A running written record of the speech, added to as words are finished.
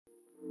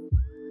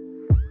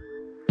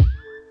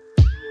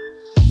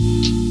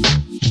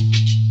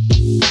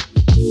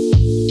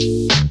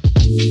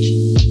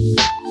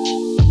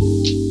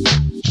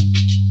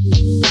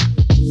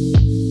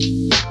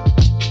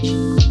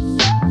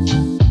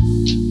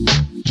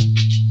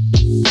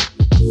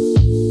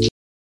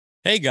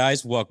Hey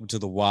guys, welcome to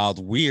the Wild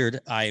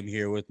Weird. I am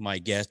here with my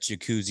guest,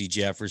 Jacuzzi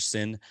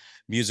Jefferson,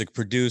 music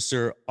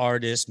producer,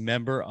 artist,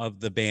 member of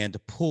the band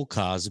Pool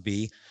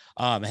Cosby.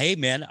 Hey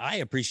man, I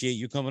appreciate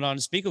you coming on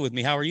and speaking with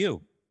me. How are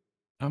you?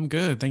 I'm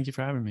good. Thank you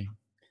for having me.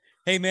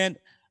 Hey man,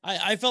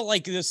 I felt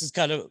like this is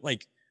kind of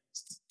like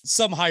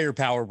some higher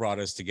power brought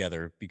us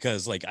together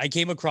because like I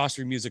came across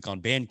your music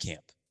on Bandcamp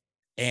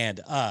and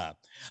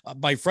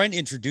my friend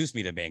introduced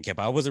me to Bandcamp.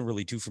 I wasn't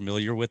really too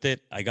familiar with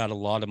it. I got a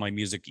lot of my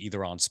music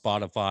either on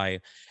Spotify,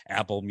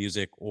 Apple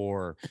Music,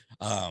 or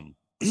um,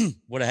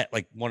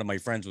 like one of my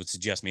friends would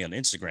suggest me on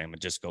Instagram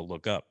and just go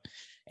look up.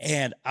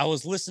 And I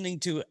was listening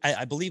to,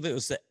 I believe it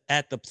was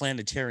At the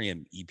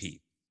Planetarium EP.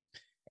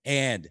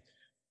 And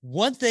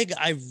one thing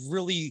I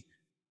really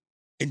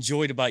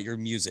enjoyed about your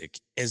music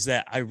is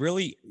that I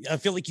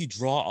feel like you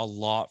draw a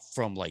lot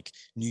from like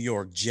New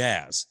York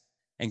jazz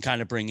and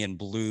kind of bring in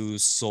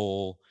blues,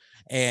 soul,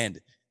 and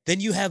then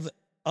you have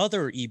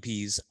other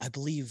EPs. I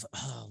believe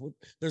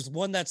there's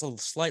one that's a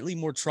slightly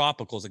more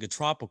tropical, it's like a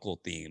tropical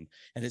theme,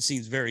 and it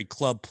seems very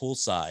club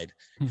poolside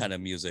kind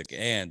of music.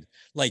 And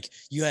like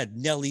you had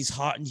Nelly's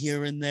Hot in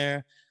Here in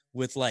there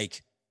with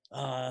like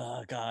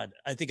God,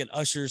 I think an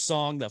Usher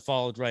song that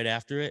followed right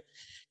after it.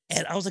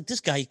 And I was like, this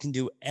guy can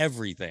do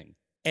everything.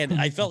 And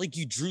I felt like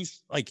you drew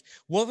like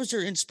what was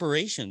your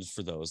inspirations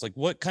for those? Like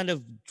what kind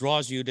of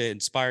draws you to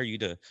inspire you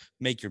to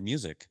make your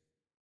music?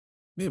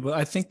 Yeah, well,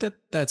 I think that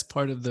that's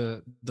part of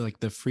the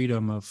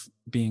freedom of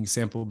being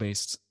sample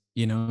based.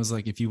 You know, it's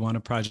like if you want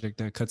a project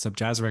that cuts up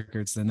jazz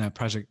records, then that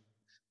project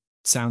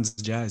sounds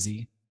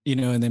jazzy. You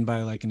know, and then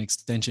by like an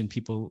extension,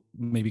 people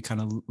maybe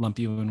kind of lump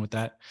you in with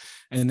that.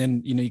 And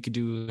then you could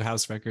do a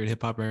house record,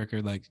 hip hop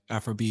record, like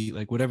Afrobeat,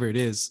 like whatever it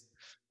is.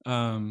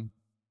 Um,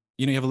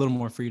 you have a little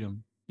more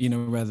freedom.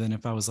 Rather than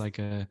if I was like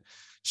a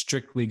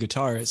strictly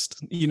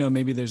guitarist.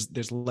 Maybe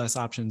there's less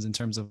options in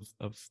terms of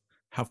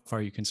how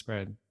far you can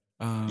spread.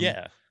 Um,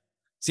 Yeah.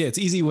 so yeah, it's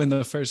easy when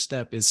the first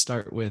step is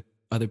start with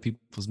other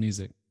people's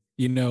music,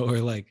 or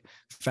like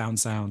found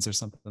sounds or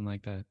something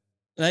like that.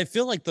 And I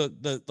feel like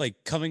the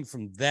like coming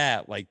from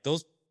that, like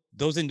those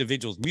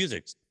individuals'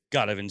 music's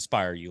gotta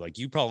inspire you. Like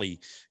you probably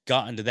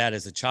got into that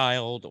as a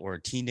child or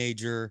a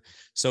teenager.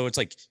 So it's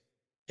like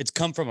it's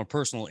come from a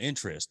personal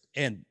interest.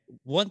 And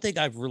one thing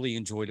I've really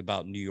enjoyed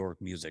about New York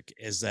music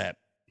is that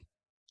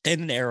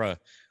in an era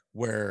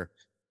where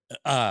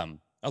a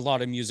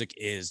lot of music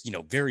is,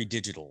 very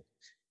digital.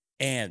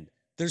 And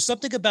there's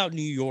something about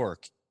New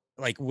York,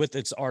 like with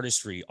its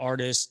artistry,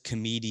 artists,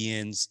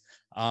 comedians,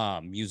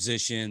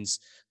 musicians,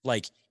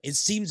 like it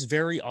seems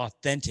very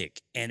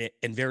authentic and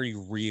very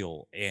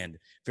real and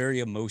very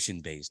emotion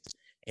based.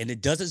 And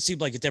it doesn't seem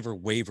like it's ever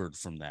wavered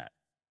from that.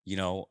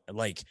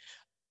 Like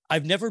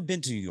I've never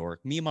been to New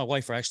York. Me and my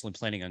wife are actually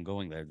planning on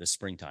going there this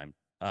springtime,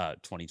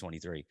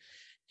 2023.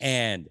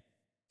 And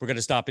we're going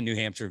to stop in New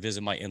Hampshire,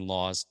 visit my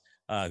in-laws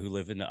who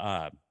live in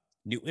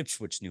New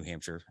Ipswich, New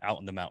Hampshire, out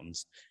in the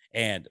mountains.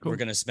 And we're Cool.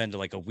 going to spend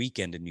like a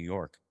weekend in New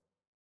York.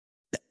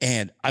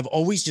 And I've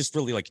always just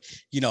really like,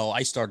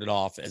 I started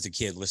off as a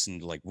kid listening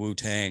to like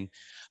Wu-Tang.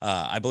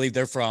 I believe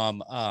they're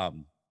from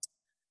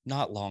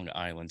not Long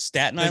Island,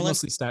 Staten Like Island.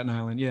 mostly Staten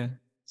Island. Yeah.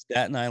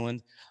 Staten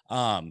Island.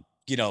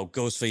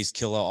 Ghostface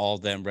Killer, all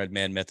of them,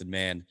 Redman, Method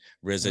Man,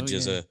 RZA, Oh yeah.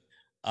 Jizza.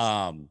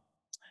 Um,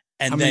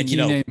 How and many then,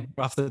 can you name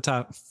off the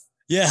top?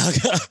 yeah,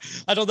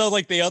 I don't know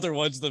like the other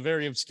ones, the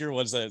very obscure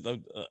ones those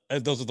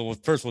are the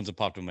first ones that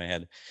popped in my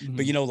head.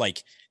 But Mhm.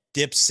 like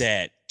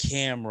Dipset,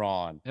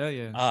 Cameron, Yeah,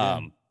 yeah, yeah.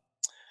 um,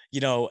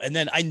 and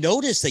then I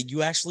noticed that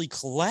you actually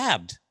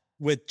collabed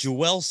with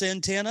Juelz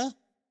Santana.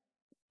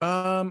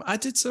 I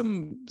did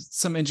some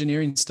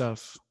engineering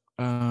stuff.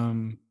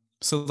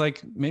 So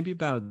like maybe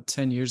about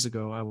 10 years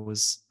ago, I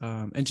was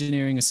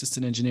engineering,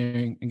 assistant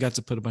engineering, and got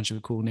to put a bunch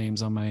of cool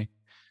names on my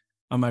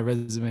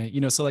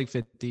resume. So like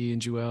 50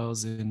 and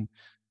Juelz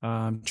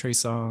and Trey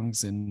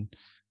Songs and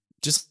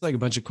just like a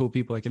bunch of cool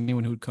people, like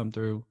anyone who'd come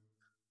through.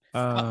 Uh,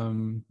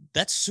 Um,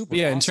 that's but super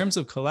yeah, in awesome. terms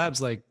of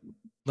collabs,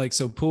 like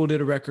so Pool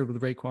did a record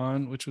with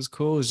Raekwon, which was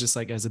cool. It's just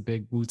like as a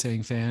big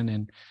Wu-Tang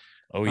fan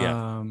Oh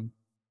yeah. um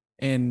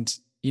and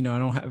I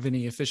don't have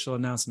any official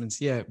announcements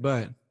yet,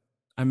 but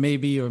I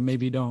maybe or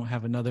maybe don't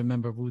have another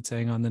member of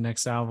Wu-Tang on the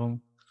next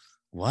album.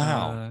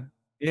 Wow. Uh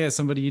yeah,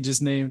 somebody you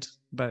just named,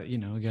 but we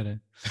gotta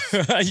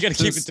You got to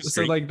so, keep it so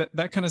discreet. like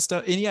that kind of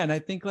stuff. And yeah, and I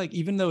think like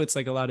even though it's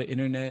like a lot of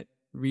internet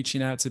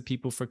reaching out to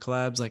people for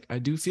collabs, like I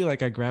do feel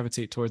like I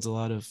gravitate towards a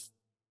lot of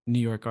New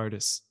York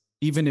artists,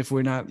 even if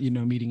we're not,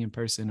 meeting in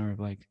person or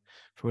like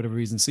for whatever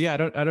reason. So yeah,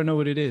 I don't know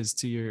what it is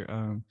to your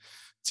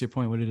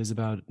point, what it is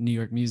about New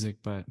York music,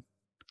 but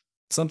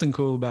something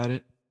cool about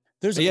it.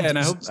 There's, But yeah, and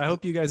I hope there's I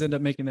hope you guys end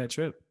up making that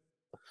trip.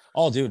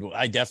 Oh, dude,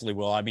 I definitely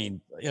will. I mean,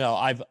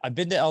 I've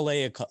been to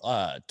LA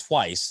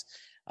twice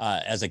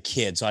as a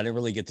kid, so I didn't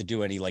really get to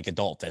do any like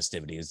adult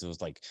festivities. It was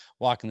like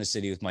walking the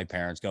city with my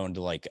parents, going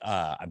to like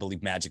I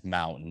believe Magic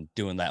Mountain,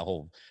 doing that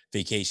whole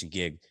vacation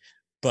gig.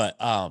 But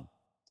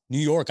New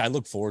York, I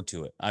look forward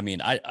to it. I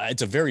mean,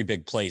 it's a very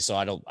big place, so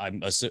I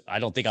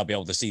don't think I'll be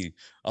able to see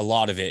a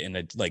lot of it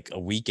in a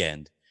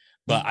weekend.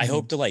 But I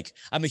hope to like,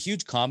 I'm a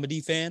huge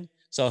comedy fan,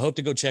 so I hope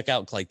to go check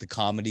out like the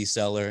Comedy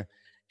Cellar,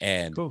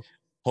 and Cool.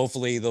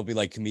 hopefully there'll be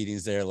like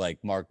comedians there like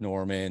Mark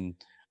Norman,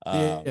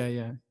 Yeah,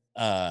 yeah.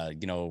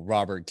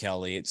 Robert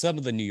Kelly, some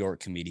of the New York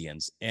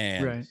comedians.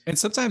 And Right. And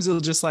sometimes it'll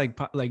just like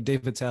like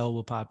Dave Attell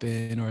will pop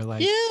in, or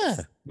like yeah,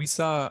 we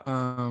saw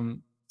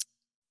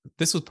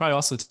this was probably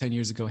also 10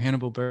 years ago.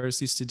 Hannibal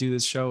Buress used to do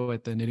this show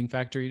at the Knitting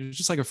Factory. It was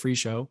just like a free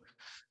show.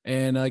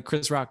 And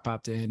Chris Rock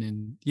popped in,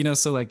 and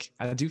so like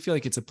I do feel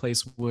like it's a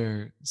place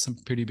where some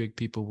pretty big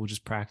people will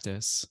just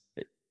practice.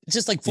 it's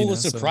just like full of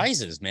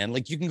surprises, man.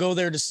 Like you can go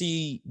there to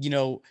see,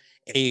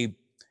 a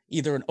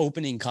either an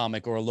opening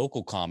comic or a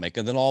local comic,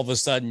 and then all of a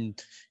sudden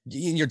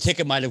your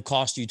ticket might have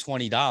cost you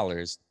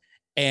 $20,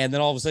 and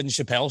then all of a sudden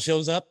Chappelle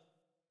shows up,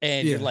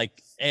 and you're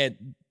like, I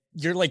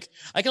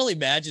can only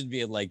imagine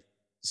being like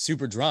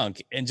super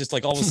drunk, and just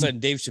like all of a sudden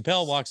Dave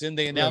Chappelle walks in,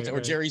 they announce it,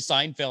 or Jerry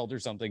Seinfeld or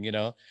something,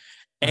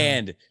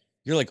 and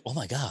you're like, oh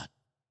my God,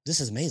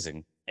 this is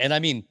amazing. And I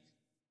mean,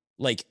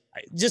 like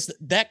just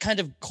that kind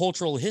of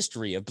cultural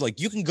history of like,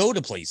 you can go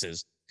to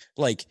places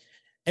like,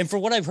 and for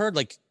what I've heard,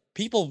 like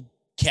people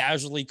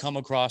casually come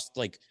across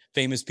like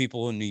famous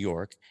people in New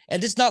York,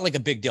 and it's not like a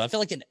big deal. I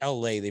feel like in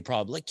LA, they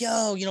probably like,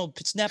 yo,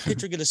 snap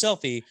picture, get a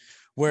selfie,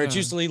 where it's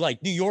usually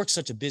like New York's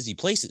such a busy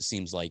place, it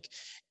seems like,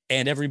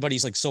 and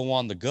everybody's like so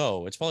on the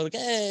go. It's probably like,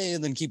 hey,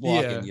 and then keep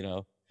walking,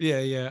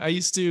 Yeah. I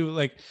used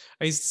to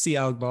see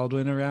Alec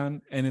Baldwin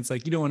around, and it's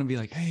like, you don't want to be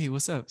like, hey,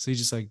 what's up? So you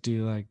just like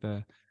do like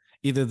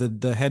either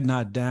the head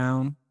nod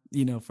down,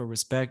 for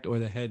respect, or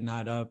the head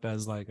nod up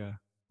as like a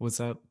what's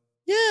up?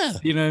 Yeah.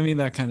 You know what I mean?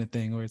 That kind of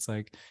thing, where it's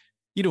like,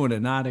 you don't want to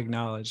not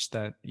acknowledge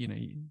that, you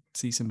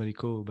see somebody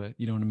cool, but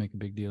you don't want to make a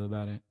big deal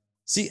about it.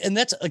 See, and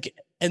that's like,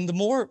 and the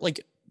more like,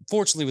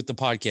 fortunately with the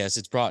podcast,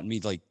 it's brought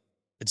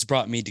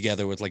me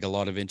together with like a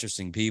lot of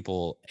interesting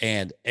people,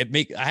 and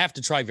I have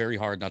to try very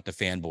hard not to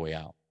fanboy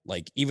out.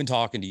 Like even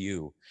talking to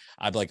you,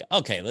 I'm like,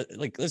 okay,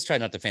 let's try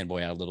not to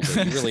fanboy out a little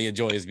bit. You really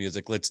enjoy his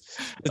music. Let's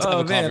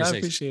have a conversation. I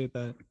appreciate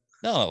that.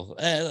 No,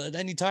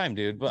 anytime,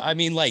 dude. But I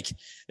mean, like,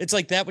 it's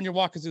like that when you're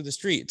walking through the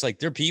street. It's like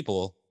they're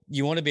people.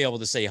 You want to be able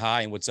to say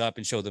hi and what's up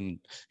and show them.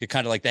 You're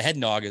kind of like the head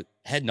nod.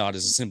 Head nod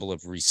is a symbol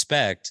of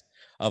respect.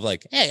 Of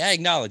like, hey, I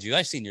acknowledge you.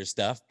 I've seen your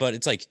stuff, but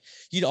it's like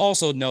you'd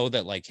also know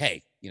that, like,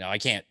 hey, I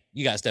can't.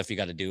 You got stuff you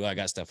got to do. I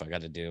got stuff I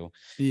got to do.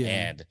 Yeah.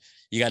 And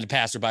you got to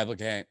pass her by, like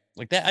that.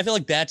 I feel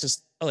like that's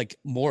just like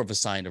more of a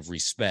sign of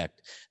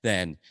respect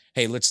than,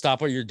 hey, let's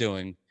stop what you're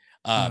doing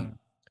to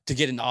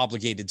get an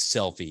obligated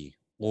selfie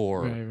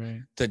or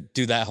to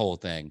do that whole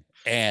thing.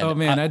 And oh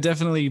man, I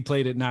definitely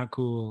played it not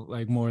cool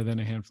like more than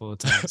a handful of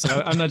times.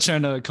 So I'm not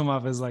trying to come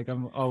off as like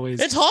I'm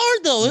always. It's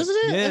hard though, isn't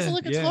it? Yeah, I feel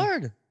like it's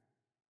hard.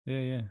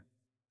 Yeah.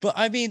 But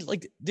I mean,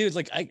 like, dude,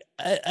 like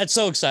I'm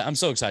so excited. I'm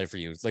so excited for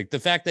you. Like the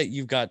fact that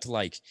you've got to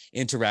like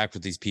interact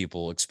with these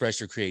people, express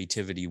your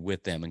creativity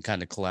with them, and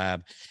kind of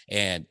collab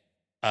and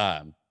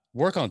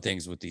work on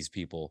things with these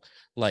people.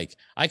 Like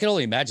I can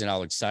only imagine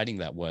how exciting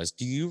that was.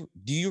 Do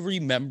you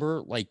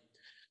remember like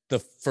the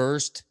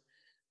first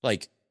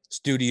like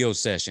studio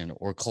session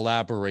or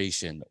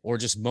collaboration or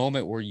just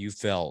moment where you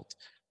felt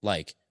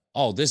like,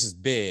 oh, this is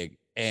big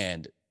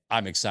and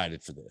I'm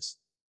excited for this?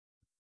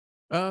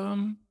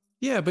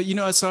 Yeah, but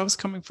so I was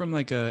coming from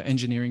like a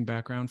engineering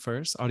background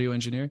first, audio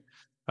engineer.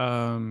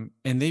 And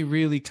they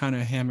really kind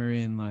of hammer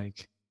in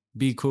like,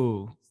 be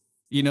cool.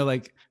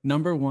 Like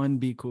number 1,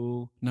 be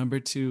cool. Number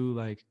 2,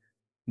 like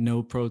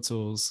no Pro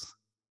Tools.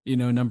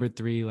 Number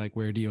 3, like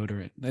wear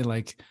deodorant. They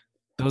like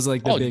those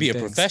like the big be a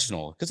things.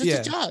 Professional because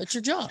it's a job. It's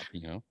your job,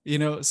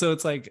 So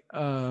it's like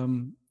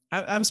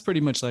I was pretty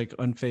much like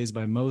unfazed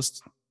by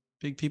most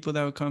big people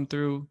that would come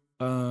through.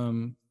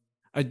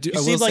 I do. You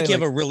seem like you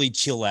have a really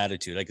chill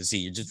attitude. I can see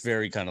you're just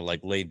very kind of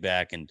like laid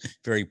back and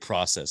very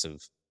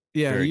processive.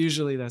 Yeah,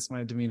 usually that's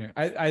my demeanor.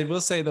 I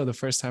will say though, the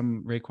first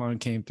time Raekwon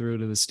came through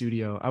to the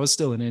studio, I was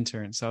still an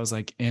intern, so I was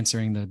like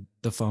answering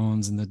the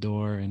phones and the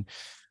door, and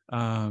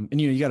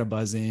you got to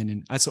buzz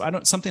in,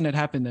 and something that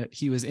happened that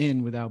he was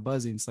in without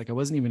buzzing. It's like I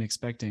wasn't even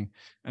expecting,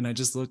 and I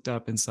just looked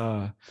up and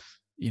saw,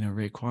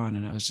 Raekwon,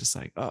 and I was just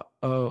like,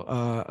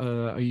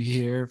 are you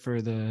here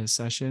for the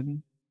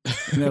session?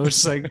 And I was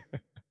just like.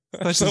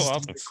 That's so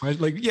awesome.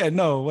 Like, yeah,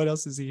 no, what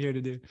else is he here to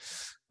do?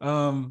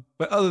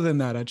 But other than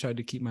that, I tried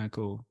to keep my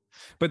cool.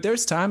 But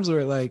there's times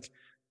where like,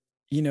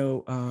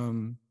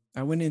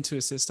 I went in to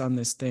assist on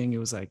this thing. It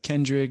was like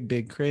Kendrick,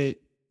 Big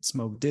Crit,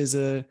 Smoke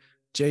DZA,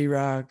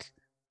 J-Rock,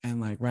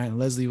 and like Ryan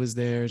Leslie was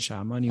there,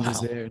 Sha Money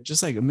was there.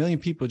 Just like a million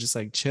people just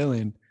like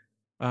chilling.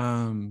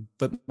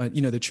 But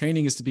the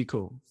training is to be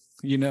cool,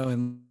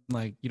 and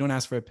like you don't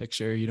ask for a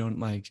picture, you don't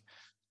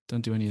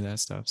do any of that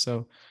stuff.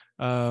 So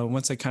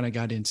once I kind of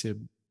got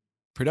into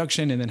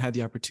production and then had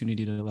the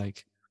opportunity to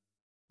like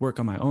work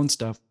on my own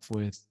stuff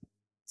with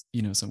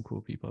some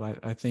cool people,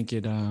 I think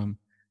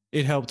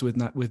it helped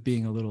with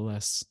being a little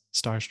less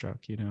starstruck.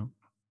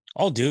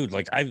 Oh dude,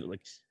 like I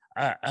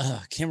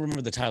can't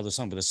remember the title of the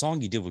song, but the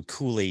song you did with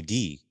Cool AD,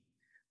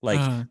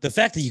 like the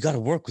fact that you got to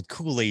work with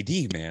Cool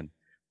AD, man,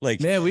 Like,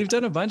 man, we've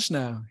done a bunch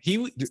now.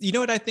 You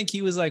know what? I think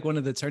he was like one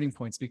of the turning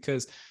points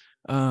because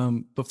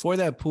before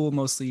that Pool,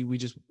 mostly we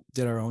just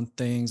did our own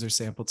things or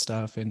sampled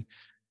stuff. And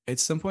at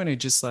some point I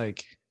just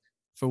like,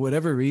 for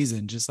whatever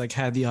reason, just like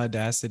had the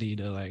audacity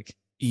to like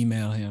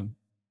email him,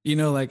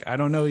 like, I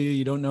don't know you,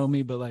 you don't know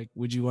me, but like,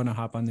 would you want to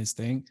hop on this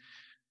thing?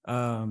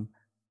 Um,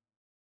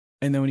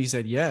 and then when he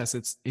said yes,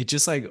 it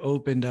just like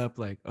opened up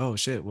like, oh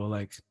shit, well,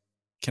 like,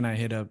 can I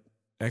hit up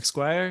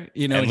Esquire? And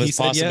he endless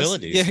said yes.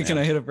 possibilities. Yeah, can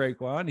I hit up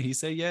Raekwon? He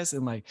said yes.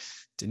 And like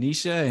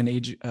Denisha and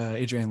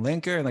Adrian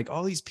Lenker and like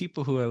all these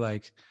people who are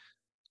like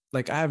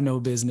I have no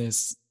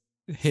business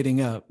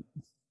hitting up.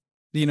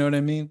 You know what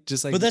I mean?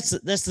 Just like, But that's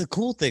the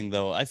cool thing,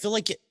 though. I feel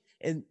like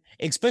and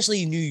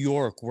especially in New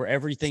York, where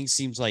everything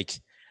seems like,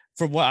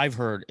 from what I've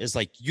heard, is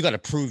like you got to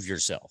prove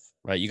yourself,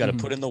 right? You got to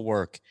put in the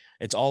work.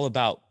 It's all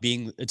about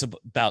it's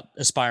about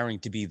aspiring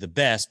to be the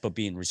best, but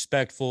being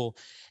respectful.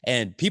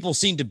 And people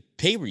seem to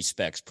pay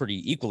respects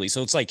pretty equally.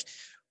 So it's like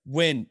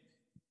when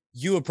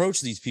you approach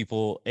these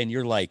people and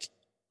you're like,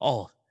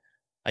 oh,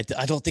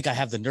 I don't think I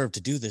have the nerve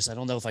to do this. I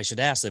don't know if I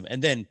should ask them.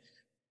 And then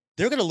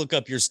they're going to look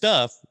up your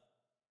stuff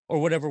or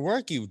whatever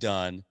work you've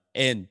done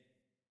and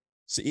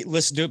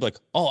listen to it like,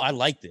 oh, I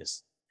like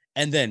this.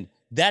 And then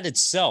that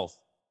itself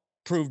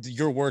proved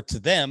your work to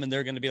them. And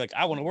they're going to be like,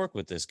 I want to work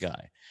with this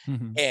guy.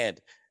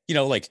 And,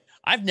 like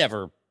I've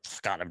never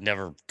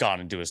gone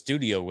into a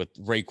studio with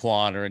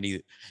Raekwon or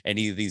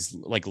any of these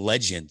like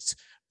legends,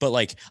 but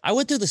like I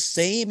went through the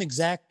same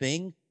exact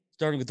thing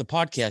starting with the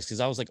podcast. Cause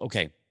I was like,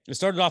 okay, it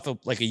started off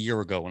like a year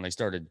ago when I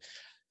started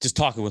just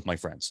talking with my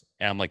friends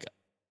and I'm like,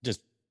 just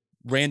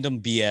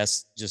random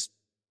BS, just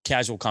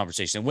casual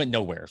conversation. It went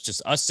nowhere. It's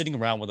just us sitting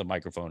around with a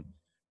microphone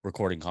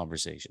recording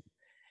conversation.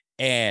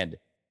 And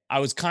I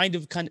was kind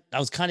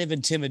of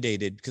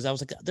intimidated because I was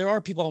like, there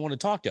are people I want to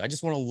talk to. I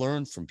just want to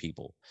learn from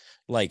people.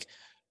 Like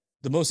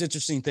the most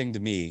interesting thing to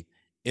me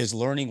is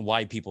learning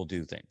why people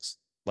do things.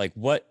 Like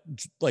what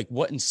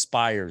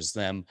inspires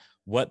them,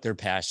 what they're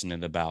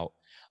passionate about,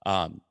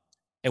 and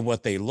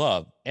what they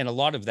love. And a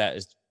lot of that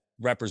is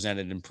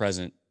represented and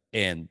present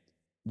in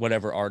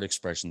whatever art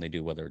expression they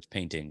do, whether it's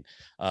painting,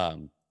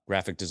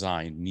 graphic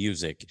design,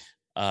 music,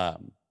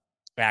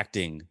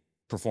 acting,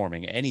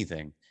 performing,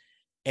 anything.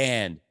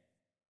 And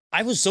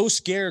I was so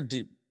scared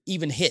to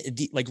even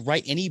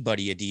write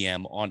anybody a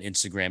DM on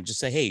Instagram, just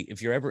say, hey,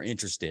 if you're ever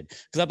interested,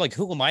 because I'm like,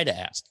 who am I to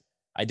ask?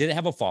 I didn't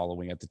have a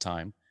following at the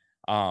time.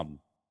 I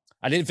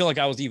didn't feel like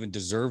I was even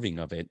deserving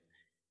of it.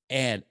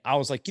 And I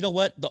was like, you know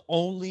what? The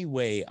only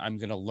way I'm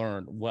going to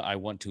learn what I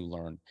want to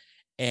learn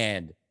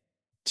and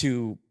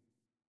to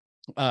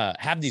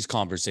have these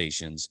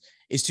conversations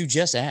is to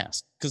just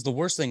ask, because the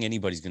worst thing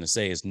anybody's going to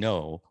say is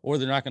no, or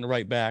they're not going to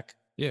write back.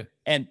 Yeah.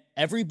 And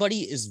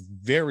everybody is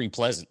very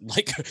pleasant.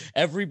 Like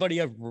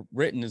everybody I've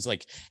written is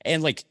like,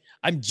 and like,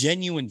 I'm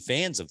genuine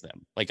fans of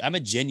them. Like I'm a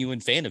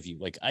genuine fan of you.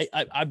 Like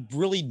I'm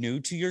really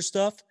new to your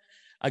stuff.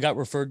 I got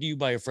referred to you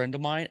by a friend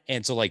of mine.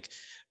 And so like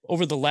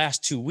over the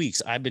last 2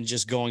 weeks, I've been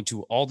just going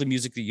to all the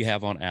music that you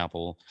have on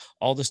Apple,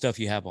 all the stuff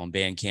you have on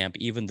Bandcamp,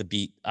 even the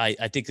beat.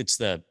 I think it's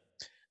the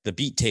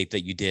beat tape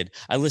that you did.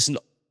 I listened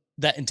to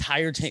that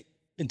entire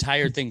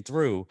thing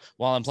through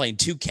while I'm playing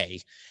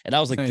 2K. And I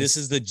was like, nice. This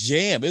is the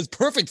jam. It was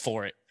perfect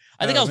for it.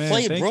 I think I was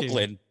playing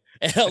Brooklyn.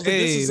 And I was like,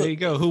 there you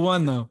go. Who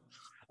won though?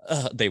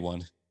 They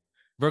won.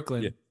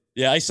 Brooklyn.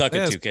 Yeah, I suck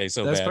at 2K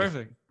so that's bad. That's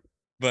perfect.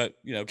 But,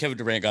 Kevin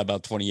Durant got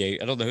about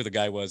 28. I don't know who the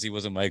guy was. He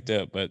wasn't mic'd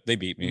up, but they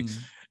beat me.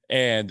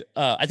 And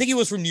I think he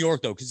was from New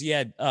York, though, because he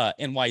had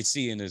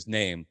NYC in his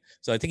name.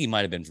 So I think he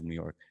might have been from New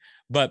York.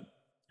 But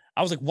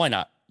I was like, why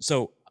not?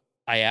 So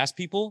I asked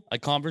people, I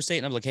conversate,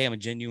 and I'm like, hey, I'm a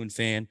genuine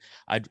fan.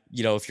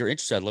 If you're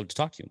interested, I'd love to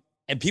talk to you.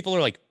 And people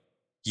are like,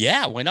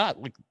 yeah, why not?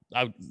 Like,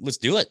 let's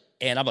do it.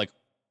 And I'm like,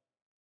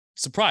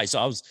 surprised.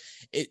 So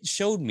it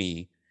showed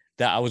me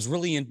that I was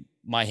really in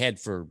my head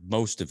for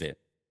most of it,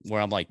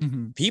 where I'm like,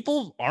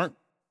 people aren't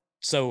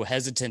so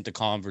hesitant to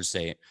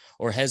conversate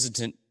or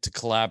hesitant to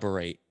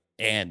collaborate.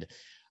 And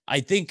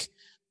I think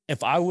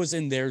if I was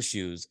in their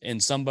shoes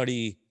and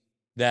somebody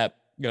that,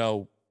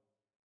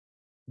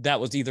 that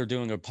was either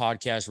doing a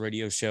podcast,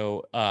 radio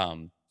show,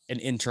 an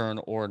intern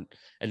or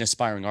an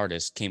aspiring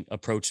artist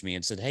approached me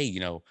and said, hey,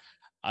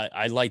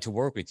 I'd like to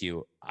work with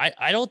you.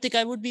 I don't think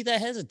I would be that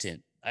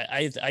hesitant.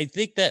 I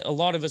think that a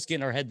lot of us get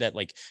in our head that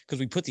because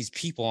we put these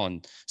people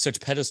on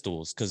such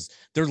pedestals because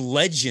they're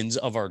legends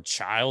of our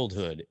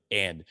childhood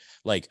and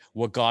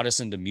what got us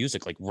into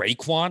music, like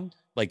Raekwon.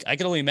 I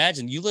can only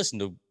imagine you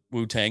listened to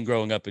Wu-Tang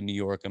growing up in New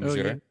York, I'm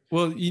sure. Yeah.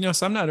 Well,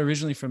 so I'm not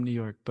originally from New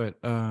York, but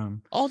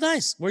oh,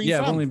 nice. Where are you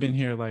from? Yeah, I've only been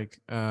here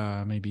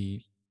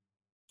maybe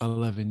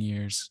 11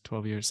 years,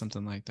 12 years,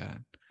 something like that.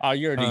 Oh,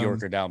 you're a New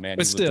Yorker now, man.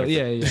 But still,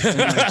 yeah.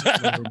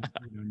 And,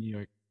 New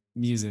York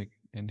music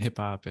and hip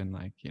hop and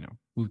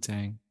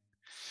Wu-Tang.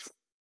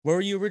 Where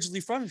were you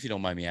originally from, if you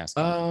don't mind me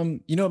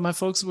asking? My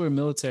folks were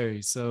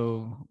military,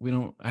 so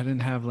I didn't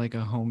have a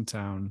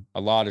hometown.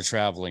 A lot of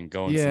traveling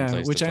going from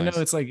place which to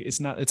place.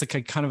 I know it's a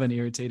kind of an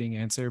irritating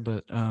answer,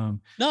 but no,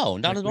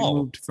 not at all. We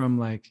moved from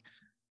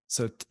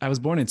So I was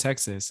born in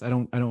Texas. I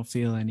don't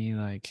feel any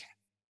like,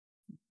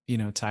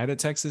 tie to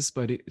Texas,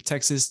 but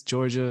Texas,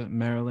 Georgia,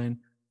 Maryland,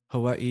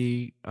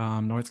 Hawaii,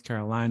 North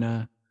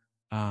Carolina,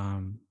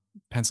 um,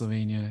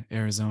 Pennsylvania,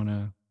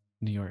 Arizona,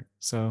 New York.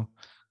 So,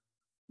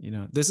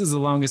 this is the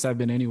longest I've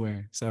been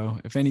anywhere. So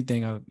if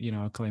anything,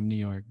 I'll claim New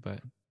York,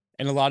 but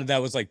And a lot of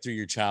that was like through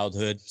your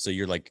childhood. So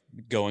you're like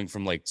going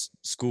from like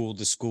school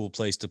to school,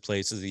 place to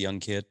place as a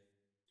young kid.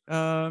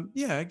 yeah,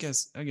 I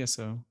guess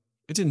so.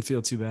 It didn't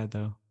feel too bad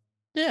though.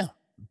 Yeah.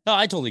 No,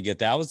 I totally get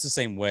that. I was the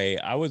same way.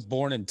 I was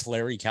born in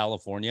Tulare,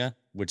 California,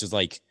 which is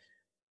like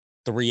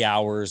 3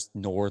 hours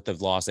north of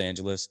Los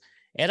Angeles.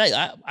 And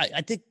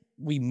I think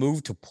we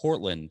moved to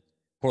Portland,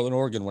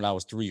 Oregon when I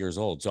was 3 years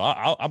old. So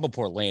I'm a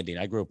Portlandian.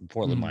 I grew up in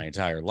Portland Mhm. my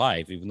entire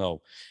life, even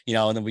though,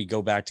 and then we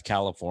go back to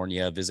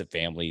California, visit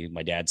family.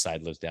 My dad's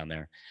side lives down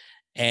there.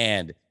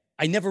 And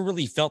I never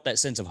really felt that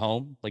sense of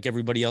home like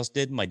everybody else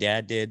did. My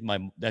dad did.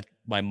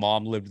 My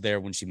mom lived there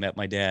when she met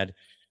my dad.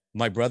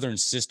 My brother and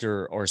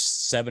sister are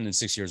 7 and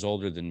 6 years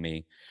older than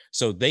me.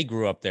 So they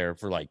grew up there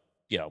for like,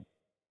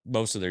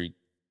 most of their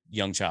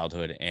young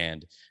childhood.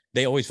 And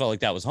they always felt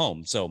like that was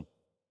home. So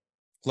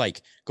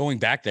like going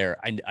back there,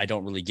 I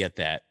don't really get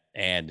that.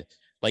 And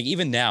like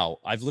even now,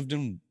 I've lived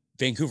in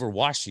Vancouver,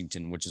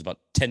 Washington, which is about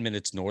 10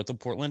 minutes north of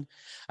Portland.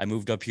 I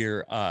moved up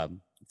here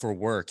for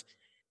work.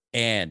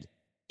 And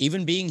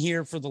even being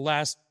here for the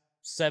last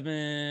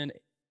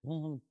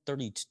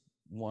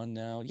 31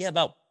 now, yeah,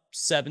 about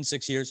 7,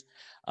 6 years,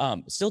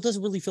 still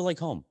doesn't really feel like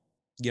home.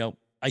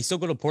 I still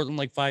go to Portland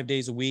like 5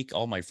 days a week.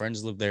 All my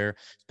friends live there.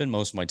 Spend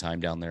most of my time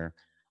down there.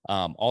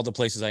 All the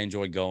places I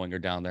enjoy going are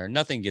down there.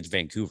 Nothing against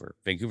Vancouver.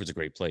 Vancouver's a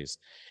great place.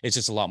 It's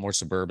just a lot more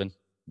suburban,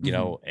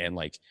 Mhm. and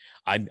like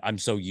I'm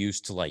so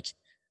used to like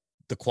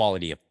the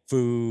quality of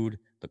food,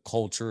 the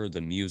culture,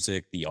 the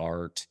music, the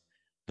art,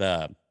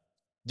 the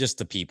just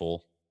the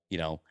people, you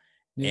know.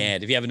 Yeah.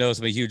 And if you haven't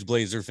noticed, I'm a huge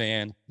Blazer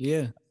fan.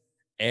 Yeah.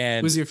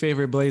 And Who's your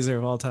favorite Blazer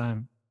of all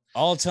time?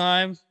 all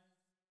time,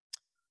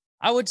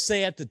 I would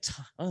say at the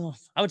time,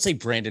 I would say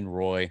Brandon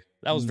Roy.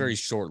 That was very Mm.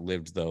 short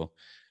lived though,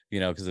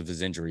 because of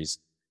his injuries.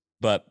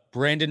 But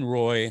Brandon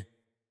Roy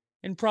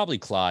and probably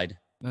Clyde.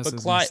 That's But what I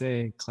was gonna Clyde,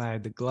 say.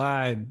 Clyde the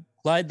Glide.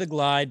 Clyde the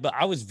Glide. But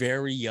I was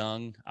very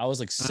young. I was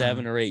like Uh,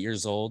 7 or 8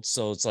 years old.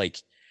 So it's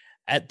like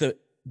at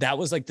that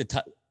was like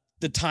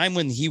the time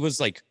when he was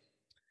like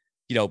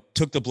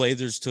took the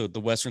Blazers to the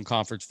Western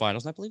Conference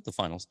Finals. I believe the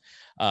finals.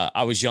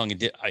 I was young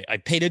and I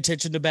paid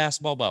attention to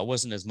basketball, but I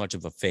wasn't as much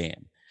of a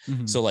fan.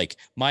 So mhm. like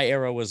my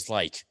era was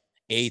like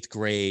eighth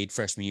grade,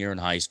 freshman year in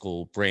high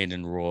school.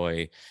 Brandon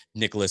Roy,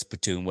 Nicholas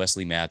Batum,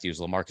 Wesley Matthews,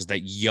 Lamarcus,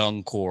 that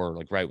young core,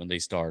 like right when they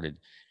started,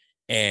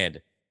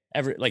 and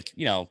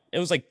it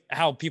was like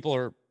how people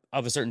are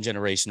of a certain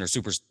generation are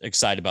super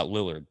excited about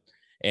Lillard,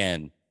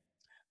 and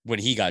when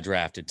he got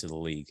drafted to the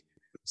league.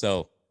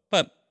 So,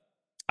 but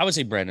I would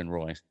say Brandon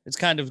Roy. It's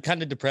kind of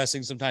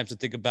depressing sometimes to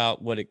think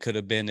about what it could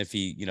have been if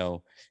he,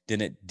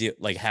 didn't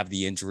like have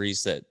the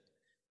injuries that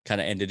kind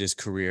of ended his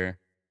career.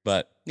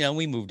 But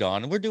we moved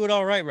on and we're doing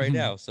all right Mhm.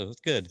 now, so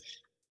it's good.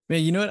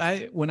 Man, you know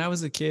what? When I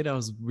was a kid, I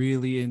was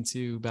really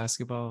into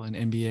basketball and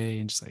NBA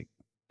and just like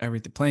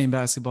everything, playing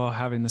basketball,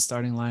 having the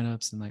starting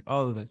lineups and like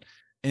all of it.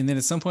 And then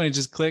at some point it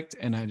just clicked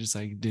and I just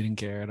like didn't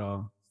care at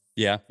all.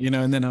 Yeah,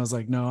 And then I was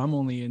like, no, I'm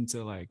only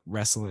into like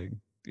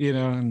wrestling,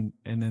 and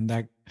then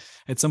that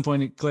at some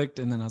point it clicked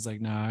and then I was like,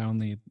 no, I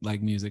only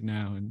like music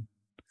now. And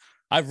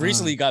I've uh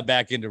recently got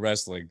back into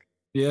wrestling.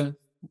 yeah,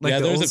 like Yeah,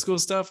 the there's old a school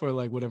stuff or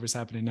like whatever's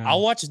happening I'll now.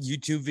 watch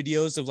YouTube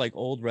videos of like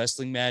old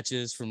wrestling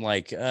matches from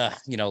like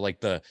like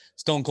the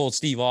Stone Cold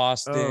Steve Oh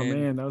Austin,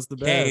 man, that was the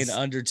Kane, best.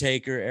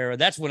 Undertaker era.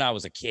 That's when I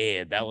was a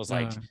kid. That was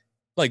Uh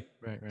like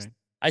right, right.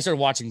 I started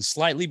watching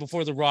slightly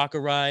before The Rock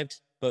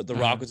arrived, but The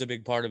Rock Uh was a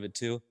big part of it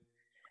too.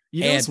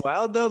 You know And what's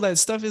wild though? That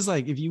stuff is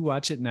like if you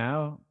watch it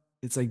now,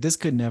 it's like this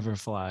could never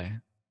fly.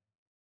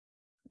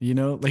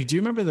 Like do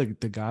you remember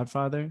the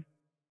Godfather?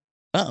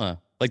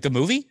 like the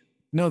movie?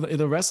 No,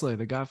 the wrestler,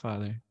 the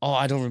Godfather. Oh,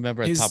 I don't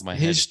remember at the top of His my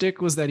his head.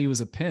 shtick was that he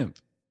was a pimp.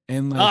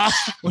 And like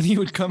Ah, when he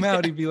would come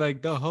out, he'd be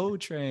like the hoe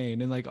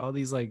train, and like all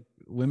these like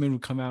women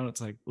would come out.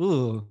 It's like,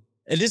 ooh,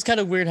 it is kind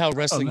of weird how oh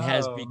wrestling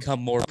has no. become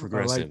more I don't know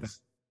if I like that. progressive.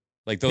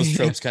 Like those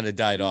tropes kind of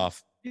died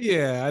off.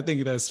 Yeah, I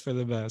think that's for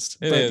the best.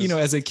 It But is.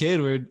 as a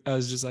kid, I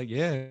was just like,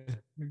 yeah,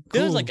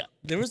 There was cool.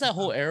 there was that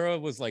whole era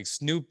with like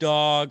Snoop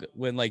Dogg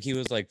when like he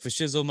was like for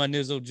shizzle my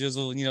nizzle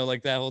jizzle,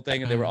 like that whole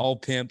thing, and they were Uh, all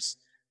pimps.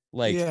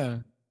 Like yeah,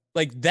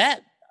 like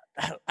that.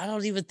 I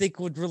don't even think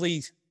would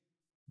really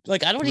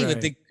like. I don't even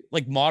right, think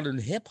like modern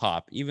hip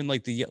hop, even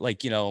like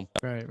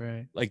right,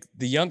 right. like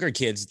the younger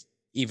kids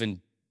even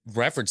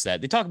reference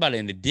that. They talk about it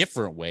in a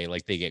different way,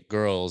 like they get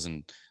girls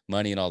and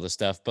money and all this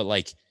stuff, but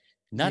like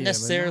not Yeah, but not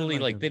necessarily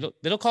like like a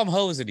they don't call them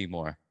hoes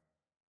anymore.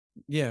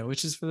 yeah,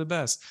 which is for the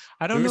best.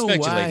 I We don't know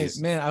respect you, why, ladies.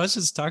 man. I was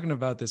just talking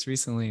about this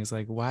recently. It's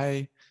like,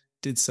 why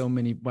were so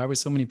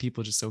many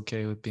people just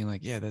okay with being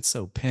like, yeah, that's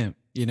so pimp,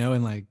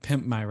 and like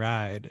pimp my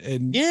ride.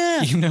 And,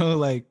 Yeah,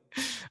 like,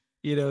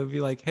 be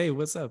like, hey,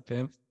 what's up,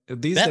 pimp?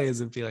 These that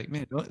days it'd be like,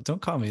 man,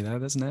 don't call me that.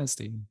 That's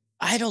nasty.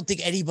 I don't think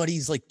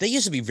anybody's like, they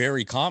used to be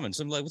very common.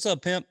 So I'm like, what's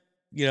up, pimp?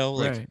 You know,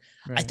 like, Right,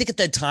 I right. think at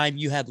that time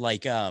you had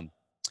like,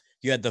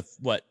 you had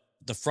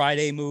the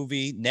Friday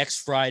movie.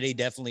 Next Friday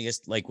definitely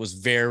is like was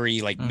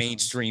very like Uh-huh.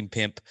 mainstream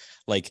pimp.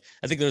 Like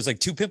I think there was like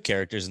two pimp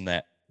characters in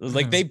that.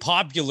 Like Uh-huh. they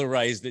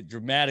popularized it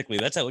dramatically.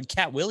 That's how when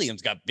Cat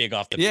Williams got big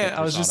off the pimp Yeah,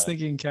 I was just persona,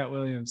 thinking Cat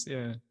Williams.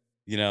 Yeah.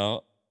 you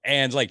know?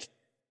 And like,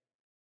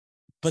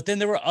 but then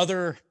there were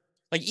other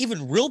like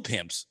even real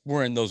pimps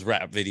were in those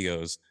rap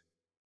videos,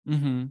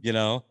 Mm-hmm. you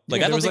know? Like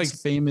Yeah, I there don't was think like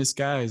famous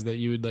guys that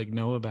you would like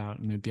know about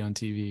and it'd be on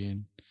TV,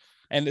 and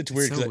and it's it's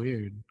weird so because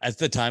weird. at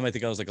the time I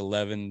think I was like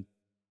 11,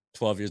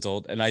 12 years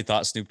old, and I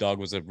thought Snoop Dogg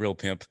was a real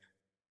pimp.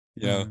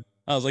 You know, Uh,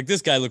 I was like,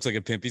 this guy looks like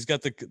a pimp. He's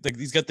got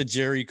the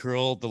Jerry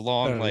curl, the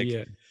long oh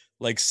yeah.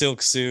 like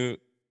silk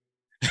suit.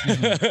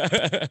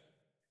 Hmm.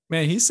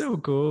 Man, he's so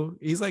cool.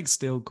 He's like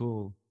still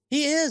cool.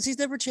 He is. He's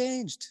never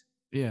changed.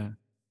 Yeah.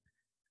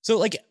 So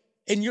like,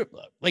 and you're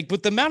like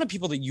with the amount of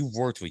people that you've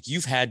worked with,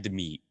 you've had to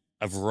meet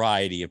a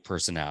variety of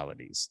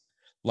personalities.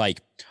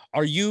 Like,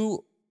 are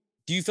you?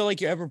 Do you feel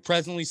like you're ever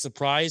presently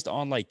surprised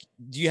on like?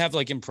 Do you have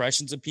like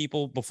impressions of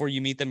people before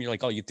you meet them? You're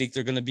like, oh, you think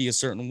they're going to be a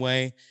certain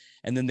way,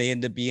 and then they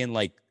end up being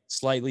like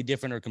slightly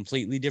different or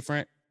completely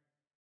different.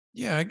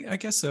 Yeah, I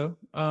guess so.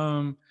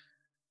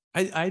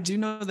 I do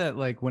know that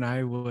like when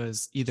I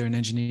was either an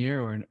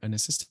engineer or an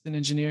assistant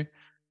engineer,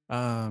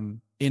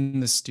 in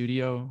the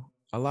studio,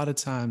 a lot of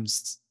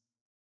times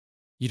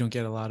you don't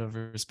get a lot of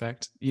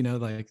respect. You know,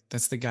 like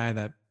that's the guy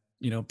that,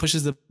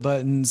 pushes the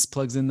buttons,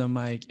 plugs in the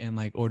mic, and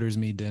like orders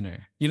me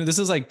dinner. This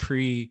is like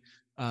pre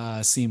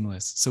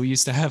seamless. So we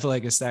used to have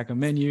like a stack of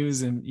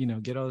menus and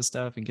get all the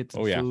stuff and get the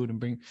Oh yeah, food and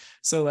bring.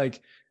 So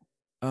like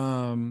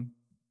um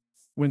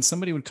when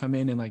somebody would come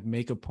in and like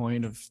make a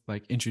point of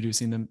like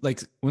introducing them,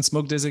 like when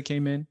Smoke Desert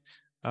came in,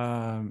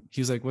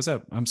 he was like, "What's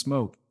up? I'm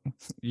Smoke.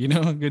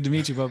 Good to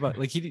meet you." Blah blah.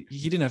 Like he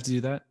didn't have to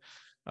do that.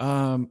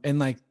 And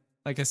like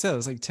I said, it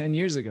was like 10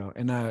 years ago,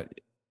 and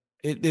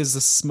it is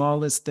the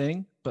smallest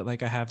thing, but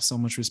like I have so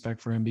much respect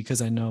for him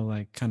because I know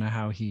like kind of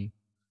how he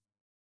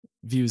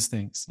views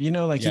things.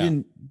 Like he yeah,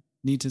 didn't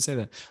need to say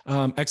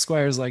that. X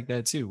Squire is like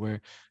that too,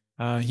 where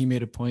he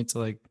made a point to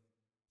like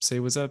say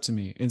what's up to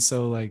me. And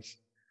so like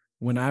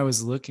when I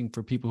was looking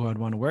for people who I'd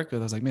want to work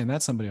with, I was like, man,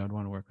 that's somebody I'd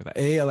want to work with.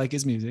 A, I like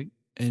his music,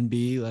 and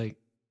B, like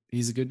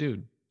he's a good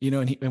dude.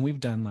 And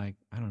we've done like,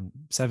 I don't know,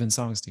 7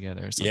 songs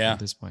together or something yeah. at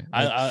this point.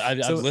 I, Like, I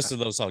I've so listened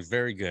to those songs.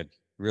 Very good.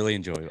 Really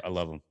enjoy it. I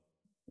love them.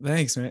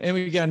 thanks, man. And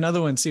we got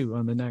another one too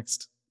on the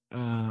next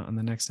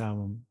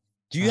album.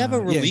 Do you have a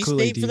Yeah, release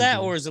Kool-Aid date for that,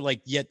 DVD. or is it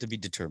like yet to be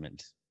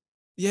determined?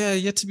 Yeah,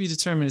 yet to be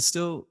determined. It's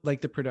still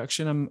like the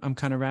production I'm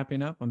kind of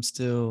wrapping up. I'm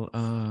still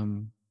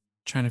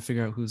trying to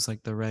figure out who's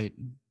like the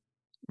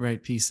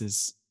right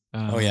pieces.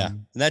 Oh yeah,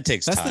 Um that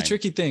takes that's the time.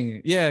 tricky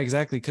thing. Yeah,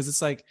 exactly. Cause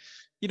it's like,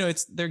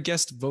 it's they're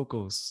guest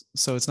vocals.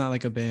 So it's not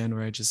like a band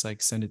where I just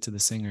like send it to the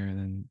singer and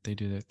then they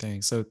do their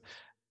thing. So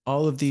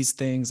all of these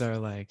things are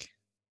like,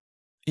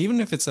 even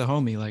if it's a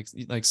homie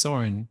like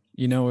Soren,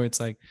 where it's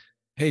like,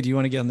 hey, do you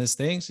want to get on this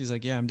thing? She's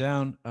like, yeah, I'm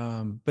down.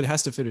 But it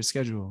has to fit her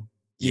schedule,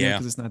 Yeah,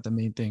 because it's not the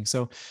main thing.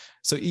 So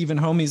even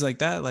homies like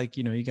that, like,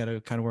 you got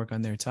to kind of work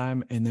on their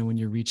time. And then when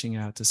you're reaching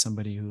out to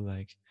somebody who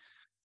like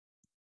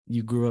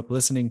you grew up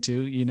listening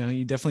to,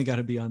 you definitely got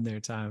to be on their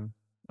time.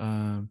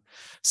 Um,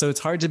 so it's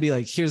hard to be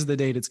like, here's the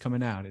date it's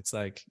coming out. It's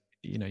like,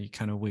 you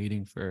kind of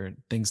waiting for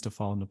things to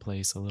fall into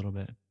place a little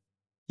bit.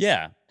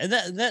 yeah, and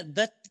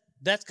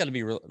that's got to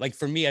be real. Like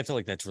for me, I feel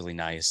like that's really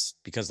nice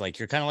because like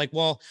you're kind of like,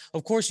 well,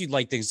 of course you'd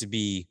like things to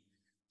be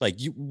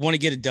like you want to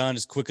get it done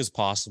as quick as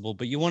possible,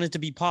 but you want it to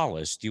be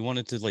polished. You want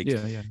it to like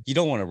Yeah, yeah. you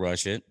don't want to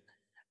rush it.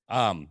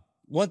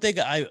 One thing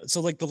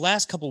so like the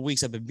last couple of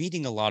weeks I've been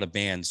meeting a lot of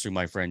bands through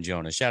my friend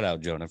Jonah. Shout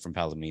out Jonah from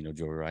Palomino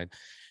Joyride.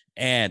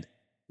 And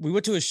we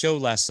went to a show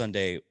last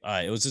Sunday.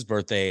 It was his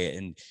birthday,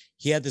 and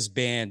he had this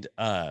band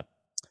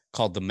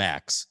called The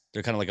Max.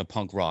 They're kind of like a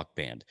punk rock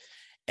band.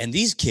 And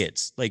these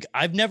kids, like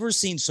I've never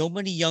seen so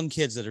many young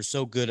kids that are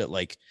so good at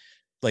like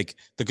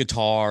the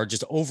guitar,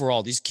 just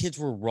overall, these kids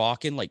were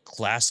rocking like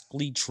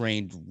classically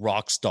trained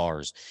rock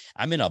stars.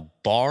 I'm in a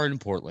bar in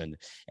Portland,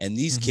 and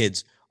these Mm-hmm.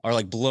 kids are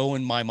like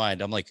blowing my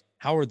mind. I'm like,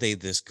 how are they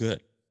this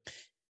good?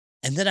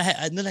 And then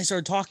I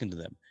started talking to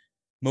them.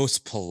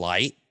 Most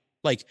polite,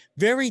 like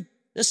very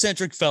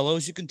eccentric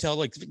fellows. You can tell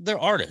like they're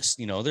artists,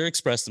 they're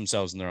express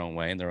themselves in their own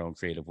way, in their own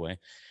creative way.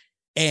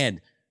 And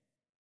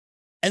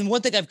and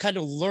one thing I've kind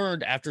of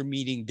learned after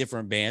meeting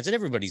different bands, and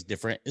everybody's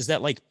different, is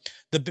that like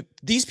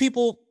these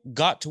people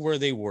got to where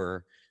they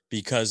were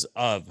because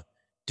of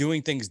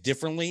doing things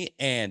differently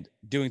and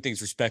doing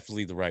things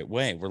respectfully the right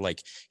way. We're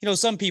like,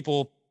 some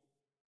people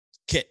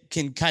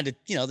can kind of,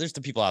 there's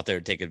the people out there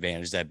that take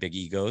advantage, that big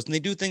egos, and they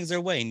do things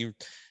their way,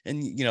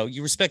 and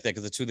you respect that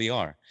because that's who they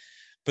are.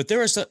 But there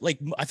are some, like,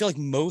 I feel like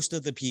most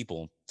of the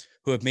people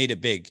who have made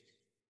it big,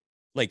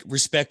 like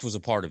respect was a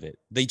part of it.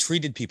 They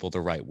treated people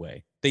the right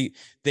way. They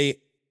they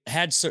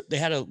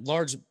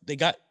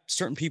got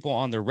certain people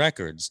on their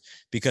records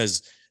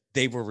because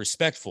they were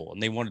respectful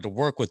and they wanted to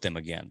work with them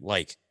again.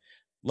 Like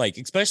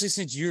especially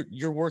since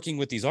you're working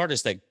with these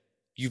artists that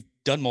you've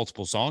done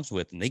multiple songs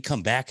with and they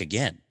come back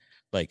again.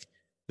 Like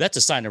that's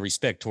a sign of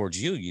respect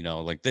towards you, you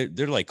know, like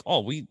they're like,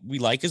 oh, we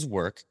like his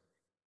work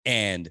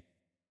and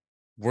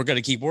we're going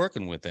to keep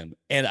working with him.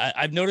 And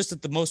I've noticed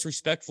that the most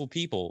respectful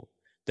people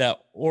that,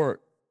 or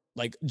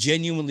like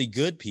genuinely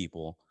good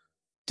people,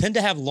 tend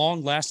to have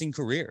long lasting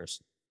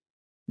careers.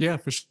 Yeah,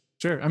 for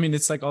sure. I mean,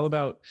 it's like all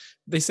about,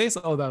 they say it's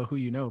all about who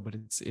you know, but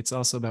it's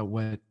also about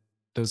what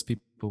those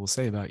people will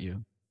say about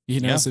you. You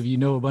know, Yeah. so if you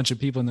know a bunch of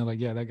people and they're like,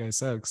 yeah, that guy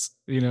sucks,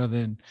 you know,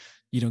 then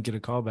you don't get a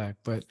call back.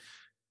 But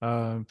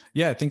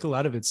yeah, I think a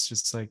lot of it's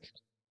just like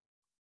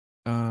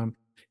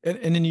and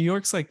in New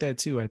York's like that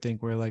too, I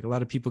think, where like a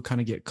lot of people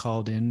kind of get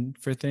called in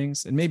for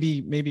things. And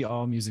maybe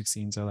all music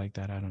scenes are like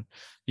that. I don't,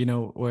 you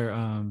know, where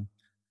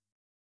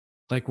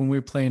like when we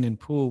were playing in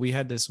Pool, we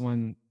had this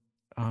one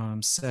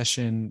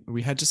session.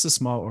 We had just a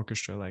small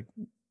orchestra, like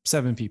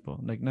 7 people,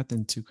 like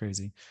nothing too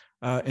crazy.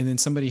 And then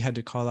somebody had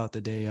to call out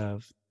the day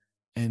of,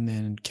 and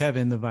then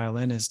Kevin, the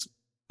violinist,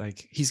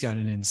 like he's got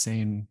an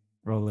insane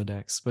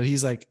Rolodex, but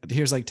he's like,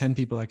 here's like 10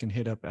 people I can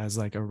hit up as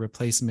like a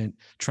replacement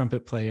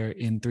trumpet player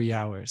in 3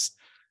 hours.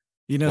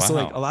 You know, so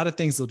like a Wow. lot of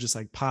things will just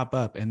like pop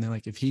up. And then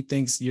like if he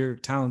thinks you're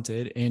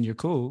talented and you're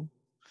cool,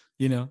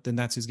 you know, then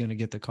that's who's going to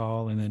get the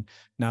call. And then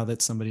now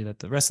that's somebody that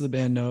the rest of the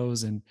band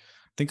knows. And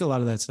I think a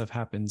lot of that stuff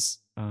happens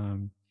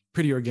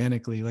pretty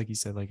organically, like you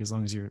said, like as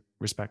long as you're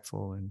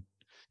respectful and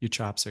your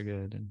chops are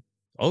good. And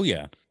Oh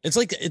yeah. It's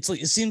like it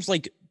seems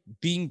like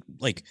being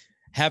like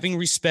having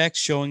respect,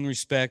 showing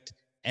respect,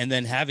 and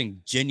then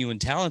having genuine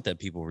talent that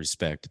people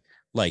respect.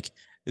 Like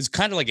it's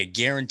kind of like a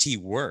guarantee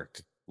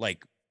work.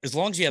 Like as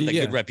long as you have that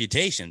good yeah,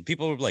 reputation,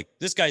 people are like,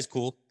 this guy's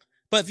cool.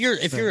 But if you're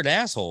right. an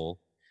asshole,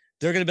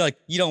 they're gonna be like,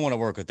 you don't want to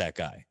work with that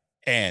guy.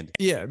 And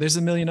Yeah, there's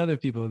a million other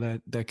people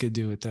that could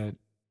do it that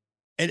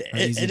and, are and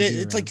easy to be it's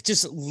around. like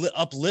just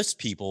uplifts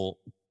people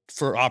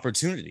for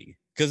opportunity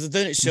because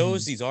then it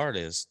shows Mhm. these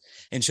artists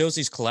and shows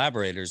these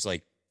collaborators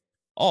like,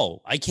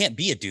 oh, I can't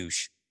be a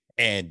douche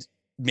and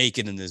make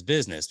it in this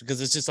business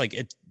because it's just like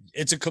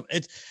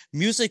it's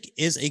music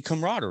is a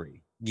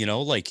camaraderie, you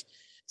know, like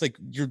it's like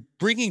you're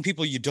bringing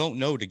people you don't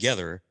know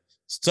together.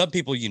 Some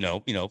people,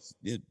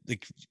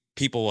 like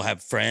people will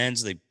have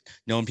friends, they've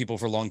known people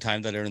for a long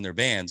time that are in their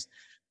bands,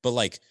 but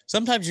like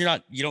sometimes you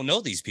don't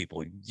know these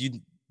people. You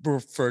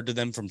refer to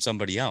them from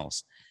somebody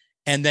else.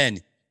 And then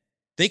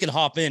they can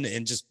hop in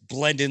and just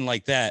blend in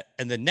like that.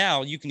 And then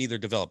now you can either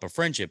develop a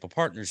friendship, a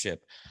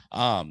partnership,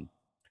 um,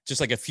 just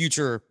like a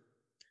future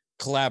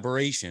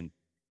collaboration.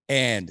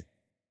 And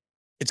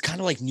it's kind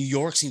of like New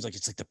York seems like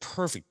it's like the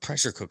perfect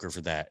pressure cooker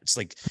for that. It's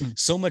like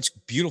so much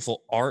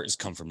beautiful art has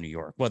come from New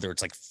York, whether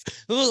it's like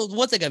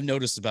one thing I've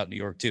noticed about New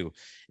York too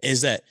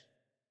is that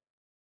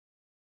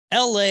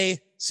LA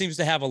seems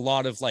to have a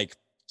lot of like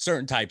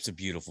certain types of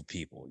beautiful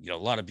people, you know, a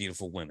lot of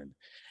beautiful women,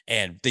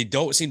 and they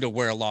don't seem to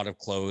wear a lot of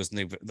clothes and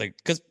they like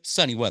because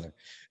sunny weather.